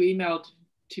ones that you emailed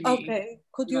to me. Okay,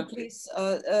 could you please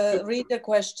read the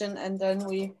question and then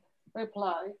we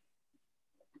reply?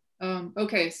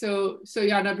 Okay, so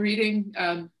yeah, I'm reading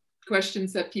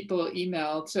questions that people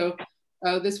emailed. So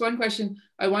this one question,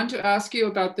 I want to ask you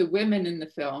about the women in the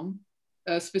film,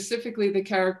 specifically the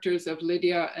characters of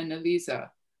Lydia and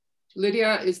Eliza.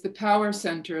 Lydia is the power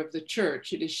center of the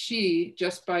church. It is she,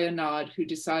 just by a nod, who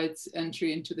decides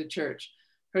entry into the church.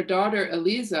 Her daughter,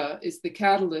 Eliza, is the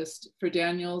catalyst for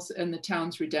Daniel's and the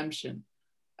town's redemption.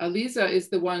 Eliza is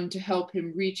the one to help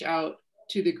him reach out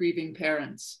to the grieving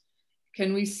parents.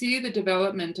 Can we see the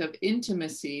development of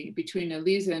intimacy between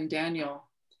Eliza and Daniel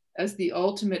as the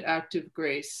ultimate act of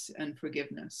grace and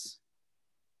forgiveness?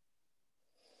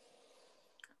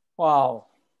 Wow.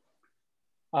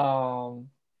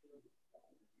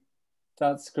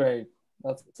 That's great.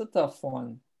 That's a tough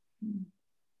one.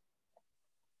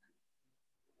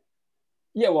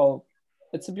 Yeah, well,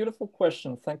 it's a beautiful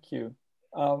question. Thank you.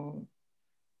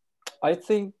 I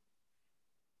think,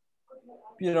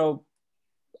 you know,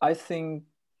 I think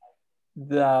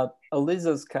that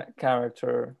Eliza's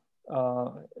character,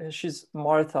 she's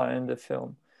Martha in the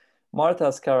film.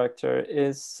 Martha's character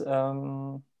is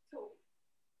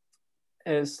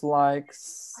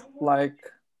like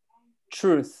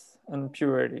truth and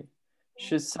purity.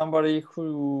 She's somebody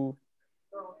who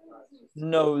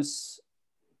knows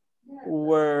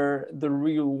where the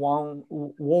real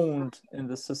wound in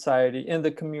the society, in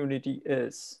the community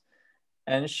is.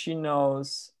 And she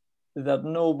knows that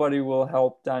nobody will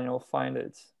help Daniel find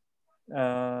it.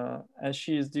 And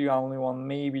she is the only one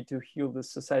maybe to heal the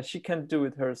society. She can't do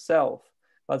it herself.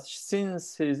 But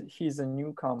since he's a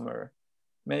newcomer,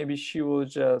 maybe she will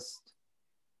just,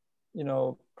 you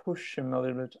know, push him a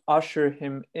little bit, usher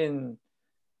him in,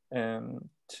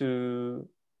 to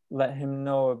let him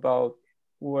know about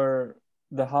where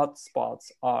the hot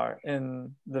spots are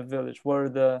in the village, where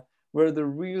the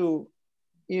real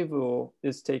evil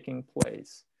is taking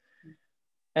place.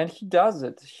 And he does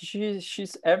it.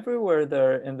 She's everywhere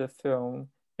there in the film,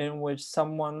 in which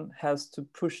someone has to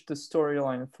push the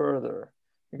storyline further,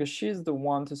 because she's the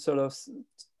one to sort of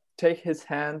take his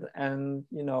hand and,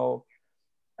 you know,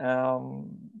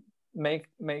 make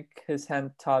his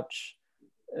hand touch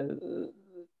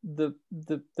the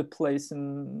place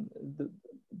in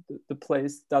the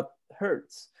place that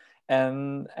hurts,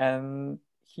 and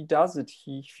he does it.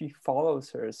 He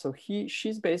follows her. So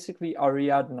she's basically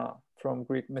Ariadne from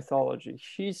Greek mythology.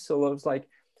 She's sort of like,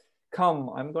 come,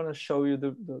 I'm gonna show you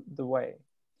the way.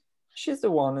 She's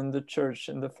the one in the church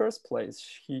in the first place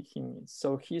he meets.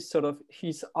 So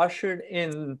he's ushered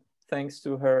in thanks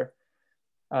to her.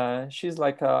 She's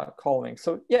like a calling.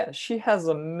 So yeah, she has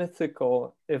a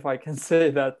mythical, if I can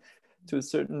say that, to a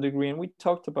certain degree. And we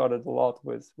talked about it a lot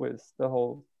with the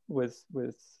whole, with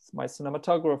my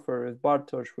cinematographer, with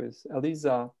Bartosz, with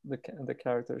Eliza, the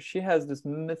character. She has this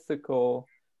mythical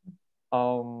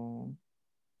role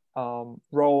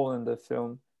in the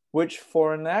film, which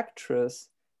for an actress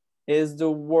is the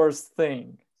worst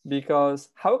thing, because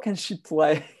how can she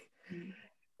play?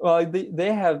 Well,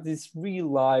 they have these real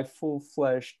life,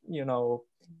 full-fleshed, you know,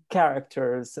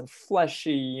 characters, and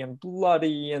fleshy and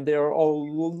bloody, and they're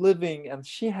all living, and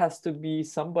she has to be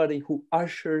somebody who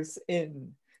ushers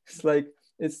in. It's like,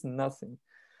 it's nothing.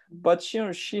 But, you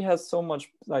know, she has so much,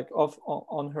 like,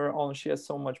 on her own, she has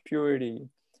so much purity.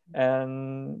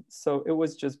 And so it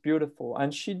was just beautiful.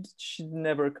 And she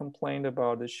never complained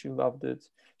about it. She loved it.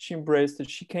 She embraced it.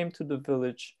 She came to the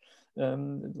village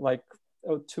like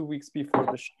 2 weeks before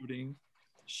the shooting.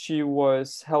 She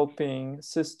was helping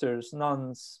sisters,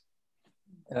 nuns,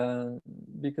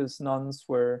 because nuns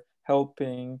were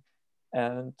helping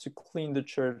and to clean the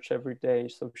church every day.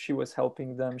 So she was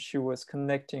helping them. She was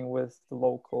connecting with the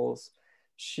locals.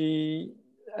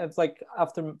 It's like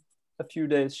after a few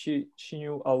days, she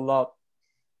knew a lot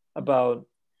about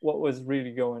what was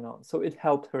really going on. So it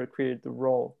helped her create the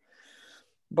role.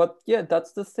 But yeah,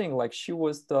 that's the thing. Like, she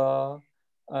was the,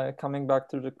 coming back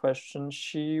to the question,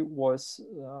 she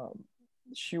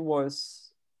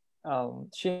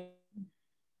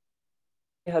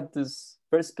had this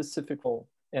very specific role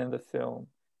in the film,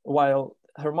 while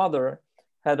her mother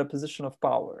had a position of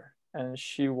power, and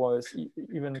she was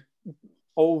even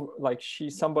over, like,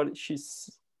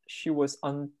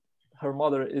 her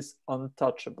mother is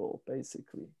untouchable,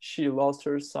 basically. She lost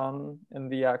her son in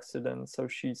the accident, so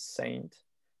she's saint.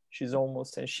 She's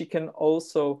almost saint. She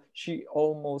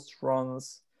almost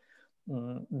runs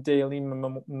daily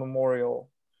memorials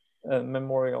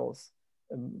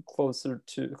close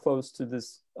to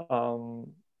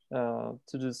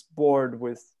this board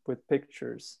with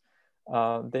pictures,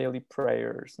 daily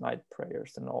prayers, night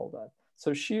prayers, and all that.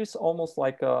 So she's almost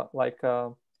like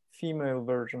a female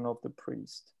version of the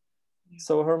priest.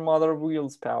 So her mother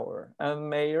wields power, and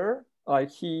Mayer,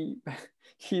 like,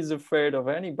 he's afraid of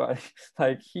anybody.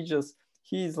 Like,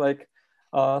 he's like,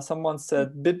 someone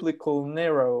said, biblical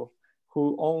Nero,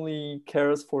 who only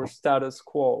cares for status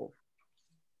quo,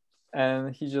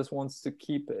 and he just wants to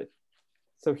keep it.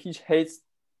 So he hates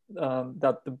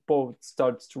that the boat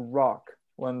starts to rock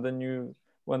when the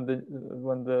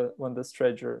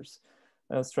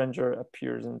stranger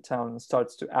appears in town and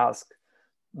starts to ask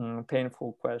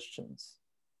painful questions.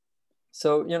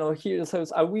 So, you know,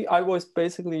 I was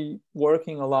basically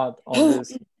working a lot on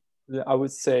this, I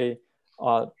would say,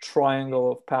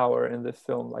 triangle of power in the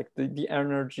film. Like, the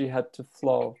energy had to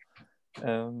flow,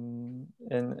 and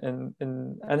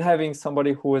having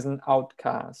somebody who is an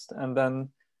outcast and then,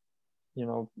 you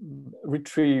know,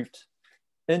 retrieved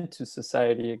into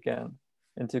society again,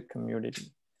 into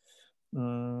community.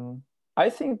 I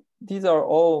think these are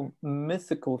all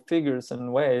mythical figures in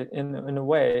a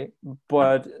way,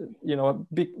 but, you know,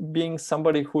 being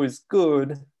somebody who is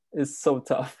good is so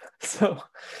tough.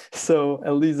 So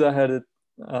Eliza had it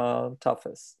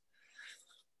toughest.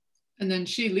 And then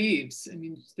she leaves. I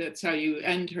mean, that's how you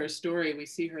end her story. We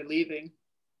see her leaving.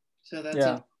 So that's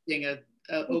interesting,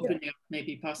 opening up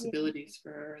maybe possibilities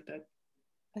for her.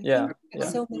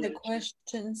 So many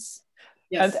questions.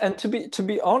 Yes. And to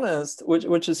be honest,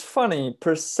 which is funny,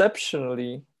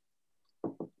 perceptionally,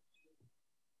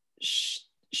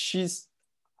 she's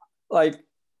like,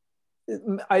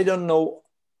 I don't know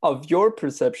of your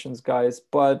perceptions, guys,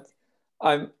 but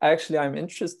I'm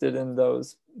interested in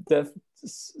those.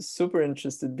 Super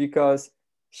interested, because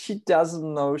she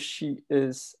doesn't know she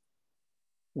is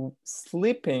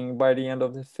sleeping by the end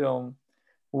of the film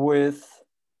with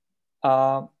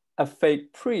a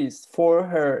fake priest. For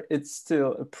her, it's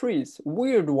still a priest.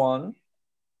 Weird one.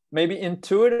 Maybe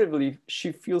intuitively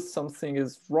she feels something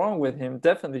is wrong with him.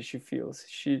 Definitely she feels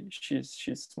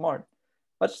she's smart,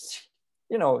 but she,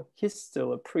 you know, he's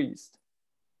still a priest.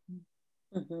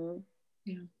 Mm-hmm.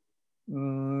 Yeah.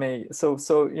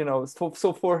 So you know,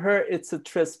 so for her it's a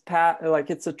trespass, like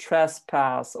it's a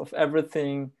trespass of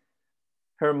everything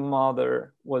her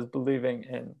mother was believing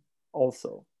in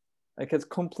also, like it's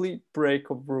complete break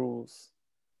of rules.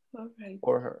 All right.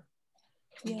 For her.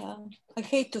 Yeah, I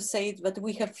hate to say it, but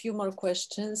we have a few more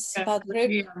questions. Yeah.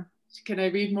 Patrick? Can I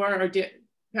read more, or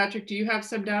Patrick, do you have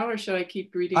some now, or should I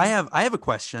keep reading? I have a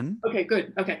question. Okay,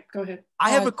 good. Okay, go ahead.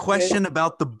 I have a question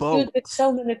about the boat.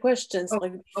 So many questions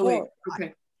like before. Wait.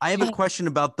 Okay. I have a question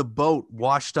about the boat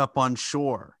washed up on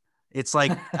shore. It's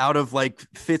like out of like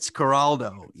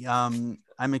Fitzcarraldo.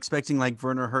 I'm expecting like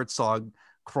Werner Herzog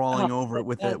crawling over it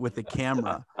with a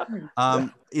camera.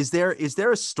 Is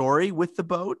there a story with the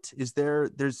boat? Is there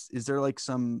like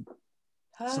some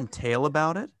tale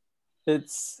about it?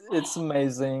 It's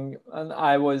amazing, and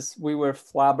we were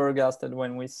flabbergasted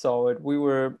when we saw it. We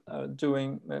were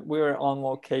on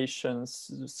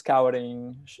locations,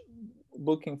 scouting,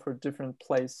 looking for different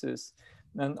places.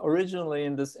 And initially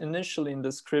in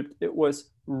the script, it was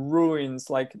ruins,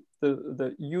 like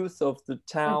the youth of the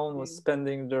town was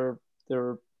spending their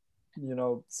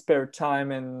spare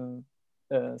time in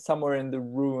somewhere in the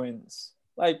ruins,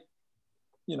 like,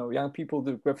 you know, young people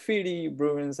do graffiti,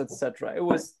 ruins, etc. It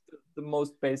was the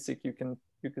most basic you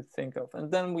could think of.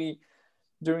 And then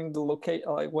during the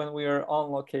like when we were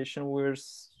on location, we were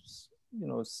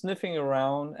sniffing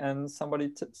around, and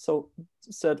somebody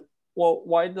said, well,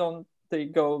 why don't they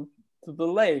go to the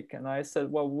lake? And I said,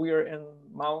 well, we're in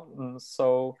mountains,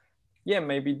 so yeah,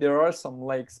 maybe there are some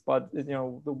lakes, but you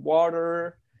know, the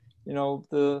water, you know,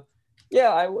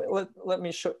 let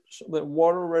me show the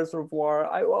water reservoir.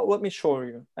 Let me show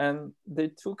you. And they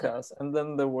took us, and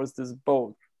then there was this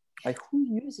boat. Like,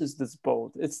 who uses this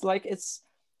boat? It's like it's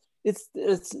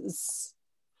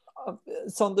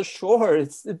on the shore.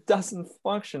 It doesn't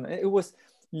function. It was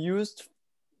used.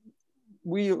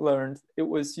 We learned it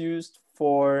was used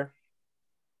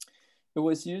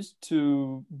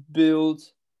to build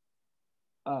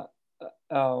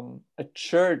a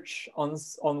church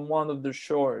on one of the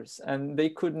shores, and they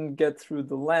couldn't get through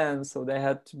the land, so they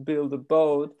had to build a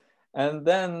boat. And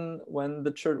then when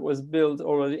the church was built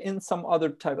already in some other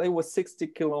type, it was 60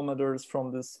 kilometers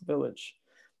from this village.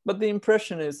 But the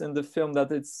impression is in the film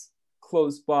that it's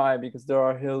close by because there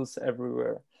are hills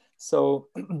everywhere. So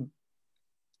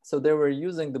so they were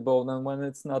using the boat, and when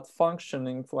it's not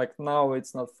functioning, like now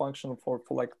it's not functional for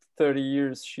like 30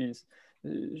 years, she's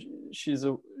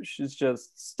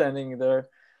just standing there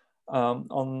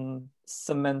on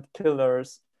cement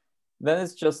pillars. Then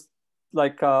it's just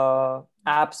like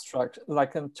abstract,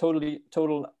 like a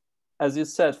total, as you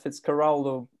said,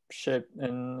 Fitzcarraldo ship,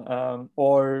 and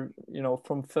or you know,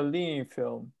 from Fellini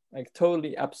film, like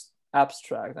totally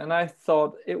abstract. And I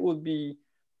thought it would be,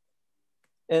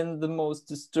 in the most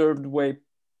disturbed way,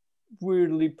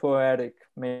 weirdly poetic,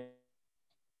 maybe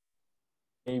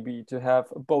to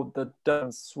have a boat that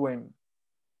doesn't swim.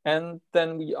 And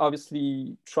then we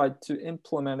obviously tried to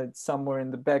implement it somewhere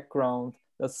in the background,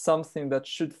 that something that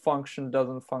should function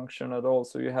doesn't function at all.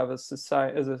 So you have a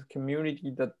society, as a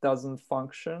community, that doesn't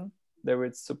function the way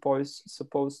it's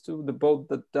supposed to, the boat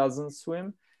that doesn't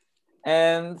swim.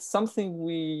 And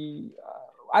something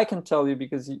I can tell you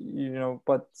because you know,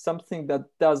 but something that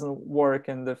doesn't work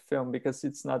in the film because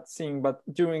it's not seen. But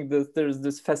during there's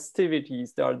this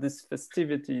festivities. There are these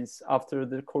festivities after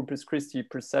the Corpus Christi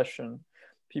procession.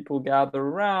 People gather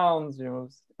around. You know,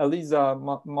 Eliza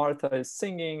Martha is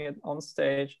singing it on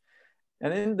stage,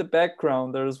 and in the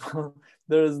background there's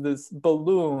this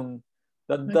balloon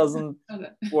that doesn't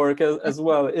work as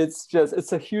well.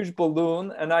 It's a huge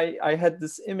balloon, and I had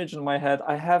this image in my head.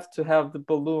 I have to have the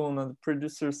balloon, and the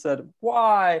producer said,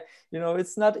 why? You know,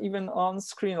 it's not even on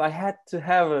screen. I had to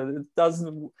have it.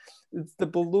 It's the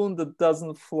balloon that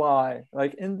doesn't fly.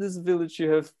 Like, in this village you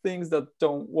have things that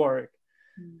don't work.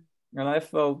 And I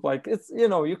felt like, it's, you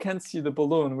know, you can't see the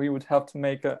balloon. We would have to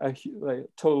make a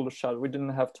total shot. We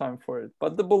didn't have time for it,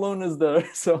 but the balloon is there.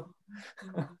 So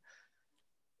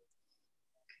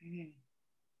okay.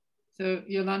 So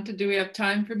Jolanta, do we have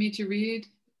time for me to read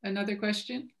another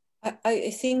question?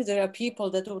 I think there are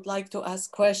people that would like to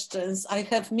ask questions. I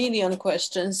have million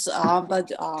questions,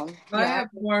 but I have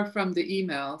more from the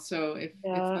email. So if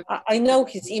I know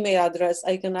his email address,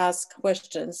 I can ask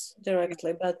questions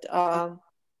directly. But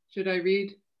should I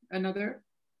read another?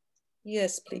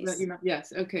 Yes, please.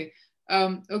 Yes, okay.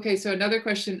 Okay, so another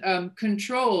question.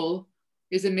 Control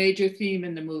is a major theme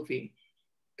in the movie.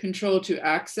 Control to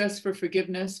access for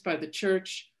forgiveness by the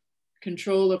church,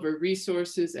 control over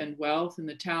resources and wealth in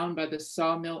the town by the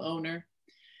sawmill owner.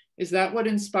 Is that what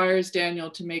inspires Daniel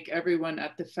to make everyone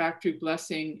at the factory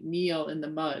blessing kneel in the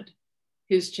mud?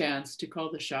 His chance to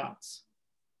call the shots.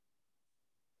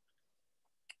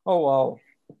 Oh, wow.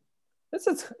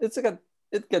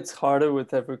 It gets harder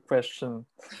with every question.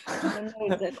 I don't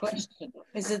know the question.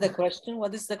 Is it a question?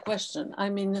 What is the question? I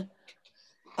mean,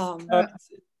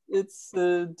 it's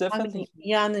definitely. I mean,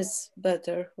 Jan is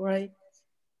better, right?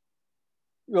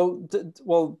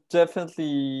 Well,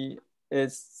 definitely,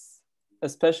 it's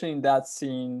especially in that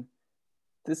scene.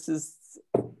 This is.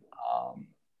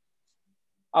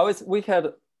 We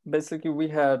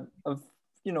had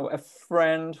a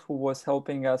friend who was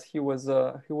helping us. He was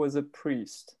a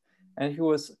priest, and he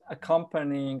was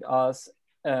accompanying us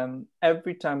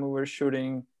every time we were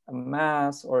shooting a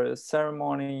mass or a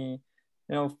ceremony,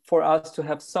 for us to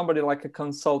have somebody like a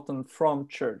consultant from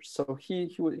church. So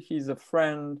he's a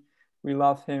friend. We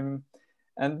love him.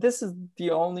 And this is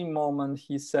the only moment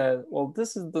he said, well,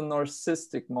 this is the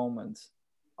narcissistic moment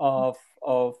of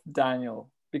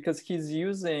Daniel, because he's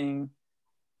using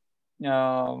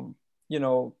the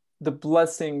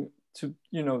blessing to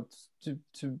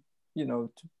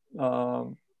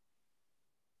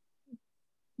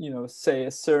say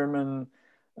a sermon,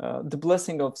 the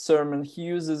blessing of sermon. He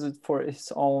uses it for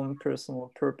his own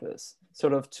personal purpose,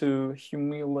 sort of to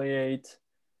humiliate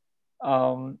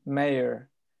Mayer.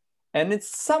 And it's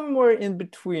somewhere in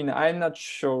between. I'm not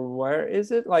sure where is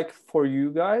it, like for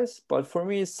you guys, but for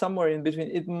me it's somewhere in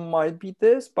between. It might be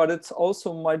this, but it's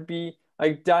also might be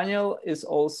like Daniel is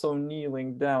also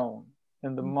kneeling down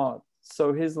in the mud.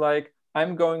 So he's like,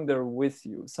 I'm going there with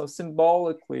you. So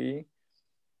symbolically,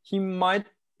 he might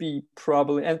be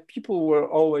probably, and people were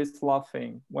always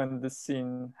laughing when this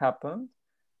scene happened,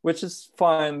 which is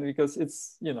fine because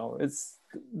it's, it's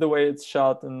the way it's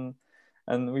shot, and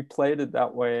we played it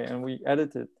that way and we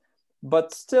edited.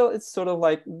 But still, it's sort of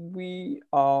like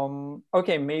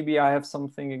okay, maybe I have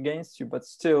something against you, but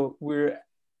still we're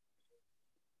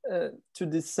to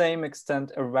the same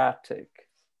extent erratic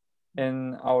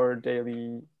in our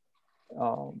daily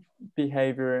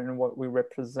behavior and what we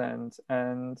represent.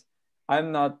 And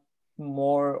I'm not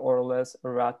more or less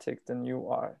erratic than you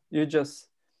are. You're just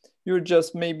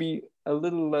maybe a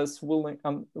little less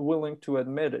willing to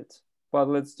admit it, but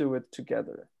let's do it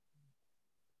together.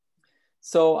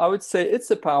 So I would say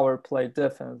it's a power play,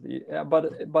 definitely.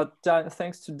 But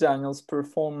thanks to Daniel's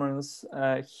performance,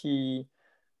 he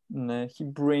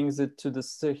brings it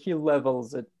to he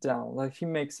levels it down, like he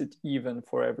makes it even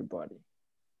for everybody.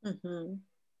 Mm-hmm.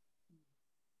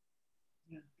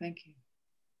 Yeah, thank you.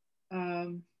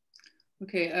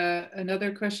 Okay,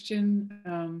 another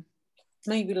question.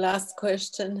 Maybe last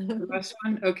question. The last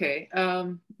one, okay.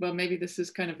 Well, maybe this is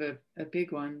kind of a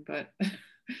big one, but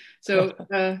so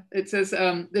it says,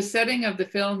 the setting of the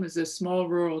film is a small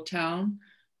rural town.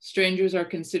 Strangers are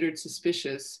considered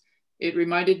suspicious. It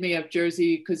reminded me of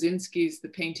Jerzy Kosinski's The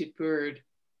Painted Bird,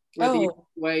 where the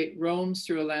white roams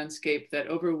through a landscape that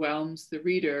overwhelms the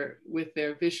reader with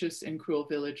their vicious and cruel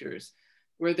villagers.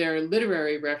 Were there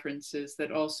literary references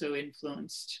that also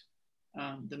influenced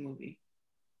the movie?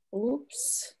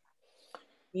 Oops.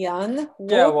 Jan?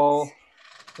 Yeah, well,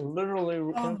 literally,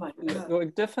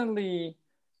 definitely.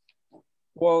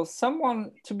 Well,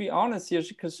 someone, to be honest,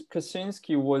 Jerzy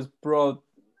Kosinski was brought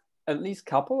at least a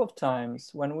couple of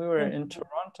times when we were in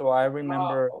Toronto. I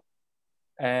remember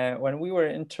when we were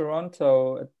in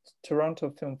Toronto at Toronto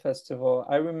Film Festival,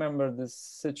 I remember this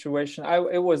situation.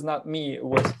 It was not me, it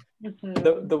was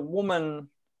the woman,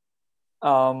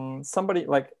 somebody,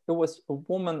 like, it was a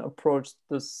woman approached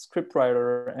the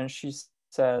scriptwriter and she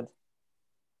said,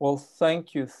 well,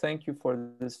 thank you for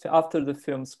this. After the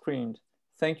film screened,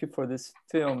 thank you for this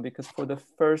film, because for the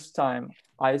first time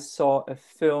I saw a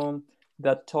film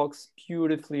that talks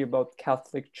beautifully about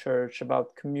Catholic Church,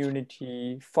 about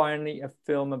community, finally a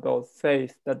film about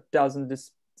faith that doesn't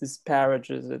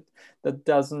disparages it, that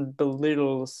doesn't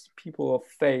belittle people of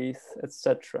faith,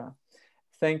 etc.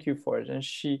 Thank you for it.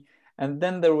 And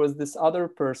then there was this other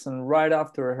person right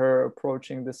after her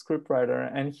approaching the scriptwriter,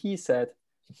 and he said,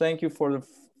 thank you for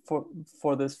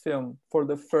this film. For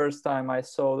the first time I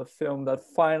saw the film that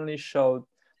finally showed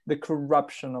the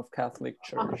corruption of Catholic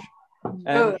Church.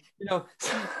 And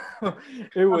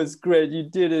it was great. You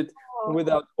did it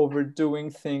without overdoing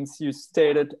things. You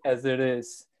stated as it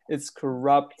is. It's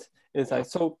corrupt. It's like,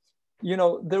 so,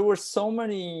 there were so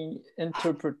many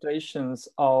interpretations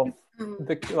of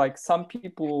like some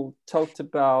people talked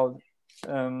about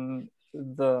the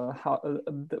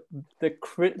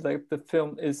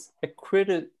film is a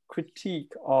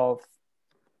critique of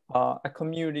a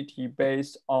community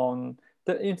based on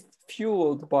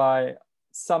fueled by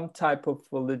some type of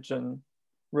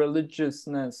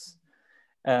religiousness,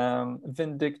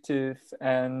 vindictive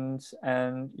and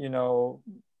you know,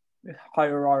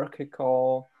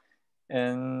 hierarchical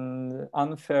and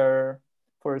unfair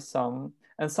for some,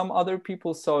 and some other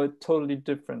people saw it totally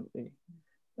differently.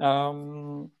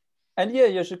 And yeah,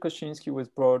 Jerzy Kosinski was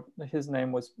his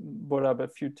name was brought up a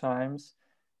few times,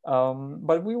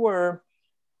 but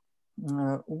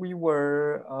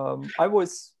I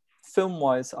was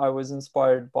film-wise, I was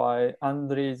inspired by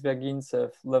Andrei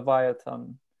Zvyagintsev,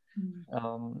 Leviathan.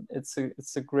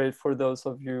 It's a great, for those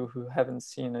of you who haven't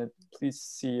seen it, please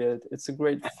see it. It's a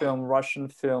great film, Russian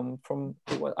film from,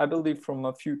 I believe, from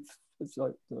it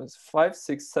was 5,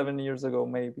 6, 7 years ago,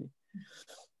 maybe.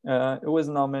 It was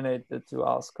nominated to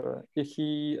Oscar.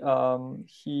 He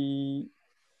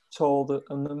told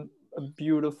a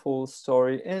beautiful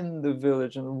story in the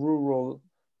village, in rural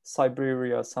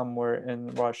Siberia, somewhere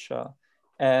in Russia,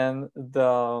 and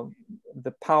the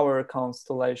power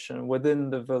constellation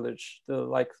within the village,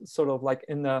 sort of like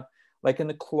in a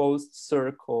closed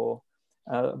circle,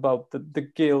 about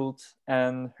the guilt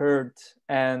and hurt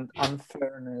and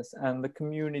unfairness and the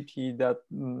community that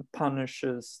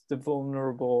punishes the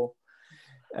vulnerable,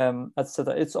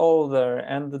 etc. It's all there,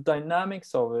 and the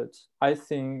dynamics of it, I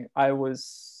think I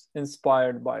was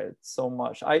inspired by it so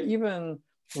much. I even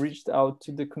reached out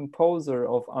to the composer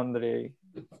of Andrei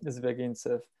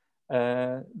Zvyagintsev.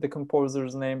 The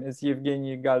composer's name is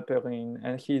Yevgeny Galperin,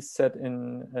 and he's set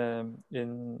in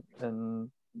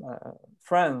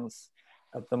France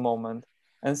at the moment.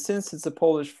 And since it's a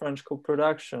Polish-French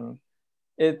co-production,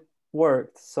 it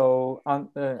worked. So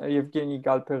Yevgeny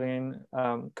Galperin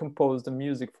composed the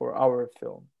music for our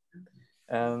film.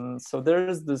 And so there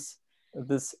is this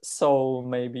soul,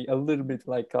 maybe a little bit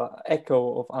like an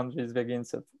echo of Andrei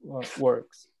Zvyagintsev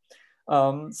works.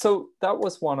 So that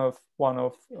was one of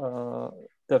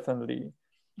definitely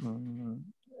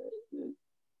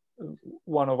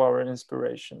one of our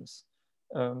inspirations.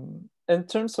 In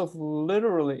terms of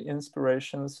literary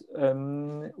inspirations,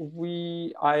 one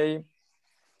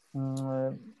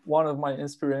of my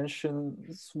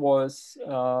inspirations was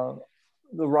the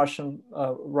Russian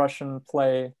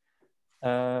play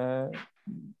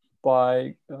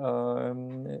by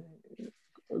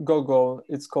Gogol.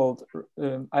 It's called,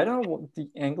 I don't know what the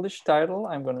English title,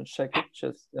 I'm going to check it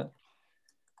just.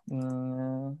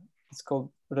 It's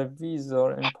called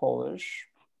Rewizor in Polish.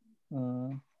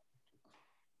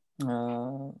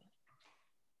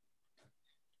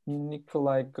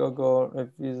 Nikolai Gogol,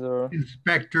 Rewizor.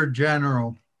 Inspector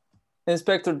General.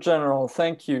 Inspector General,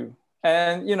 thank you.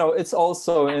 And you know, it's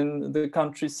also in the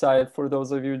countryside. For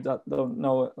those of you that don't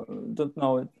know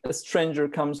it, a stranger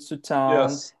comes to town,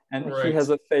 yes, and right, he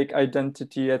has a fake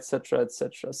identity, etc.,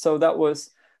 etc. So that was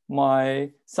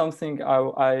something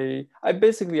I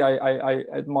basically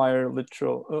admire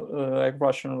like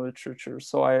Russian literature.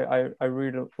 So I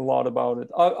read a lot about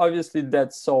it. Obviously,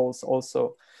 Dead Souls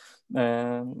also,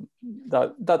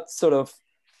 that sort of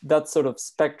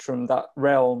spectrum, that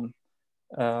realm.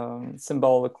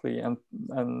 Symbolically, and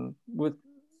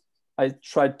I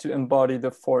tried to embody the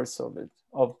force of it,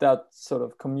 of that sort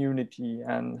of community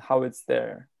and how it's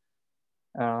there.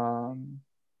 And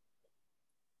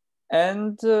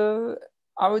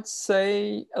I would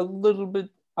say a little bit,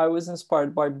 I was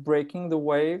inspired by Breaking the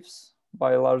Waves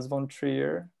by Lars von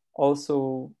Trier,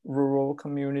 also rural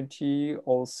community,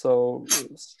 also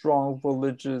strong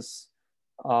religious,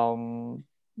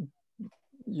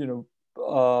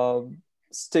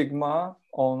 stigma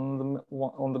on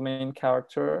the main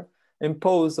character,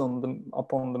 imposed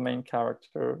upon the main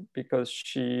character, because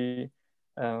she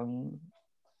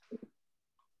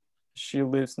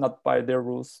lives not by their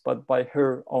rules but by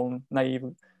her own naive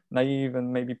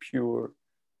and maybe pure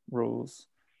rules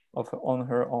on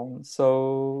her own.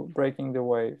 So Breaking the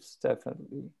Waves,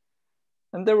 definitely.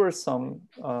 And there were some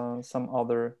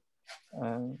other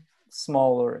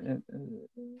smaller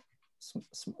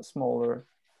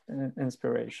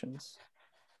inspirations.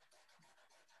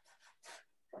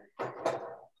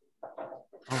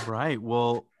 All right.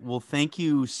 Well, thank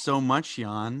you so much,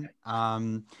 Jan.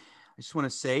 I just want to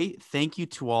say thank you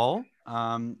to all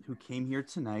who came here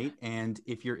tonight. And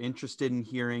if you're interested in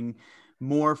hearing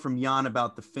more from Jan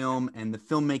about the film and the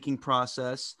filmmaking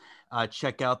process,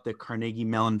 check out the Carnegie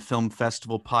Mellon Film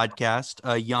Festival podcast.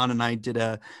 Jan and I did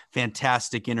a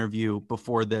fantastic interview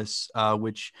before this,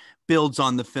 which builds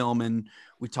on the film, and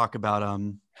we talk about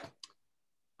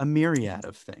a myriad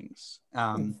of things.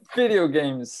 Video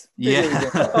games.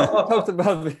 Talked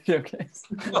about video games.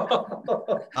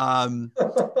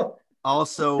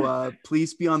 Also,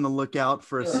 please be on the lookout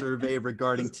for a survey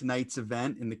regarding tonight's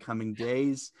event in the coming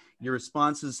days. Your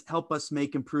responses help us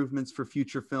make improvements for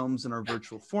future films in our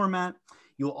virtual format.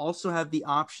 You'll also have the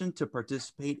option to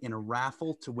participate in a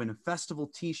raffle to win a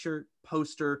festival t-shirt,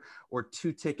 poster, or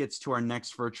 2 tickets to our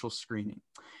next virtual screening.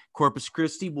 Corpus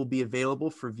Christi will be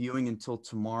available for viewing until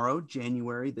tomorrow,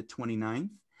 January the 29th.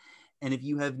 And if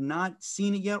you have not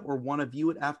seen it yet or want to view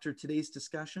it after today's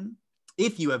discussion,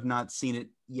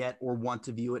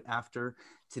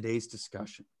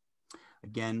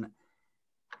 again,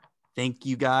 thank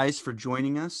you guys for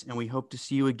joining us, and we hope to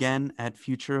see you again at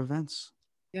future events.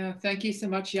 Yeah, thank you so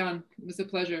much, Jan. It was a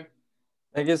pleasure.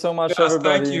 Thank you so much, yes,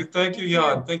 everybody. Thank you,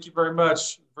 Jan. Thank you very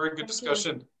much. Very good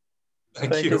discussion.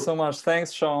 Thank you so much.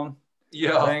 Thanks, Sean.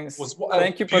 Yeah, thanks.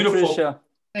 Thank you, Patricia.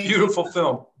 Beautiful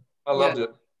film. I loved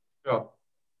it. Yeah.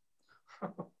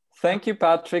 Thank you,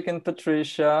 Patrick and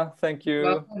Patricia. Thank you.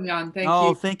 Welcome, Jan. Thank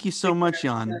you. Thank you so much,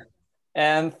 Jan.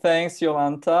 And thanks,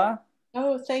 Jolanta.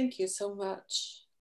 Oh, thank you so much.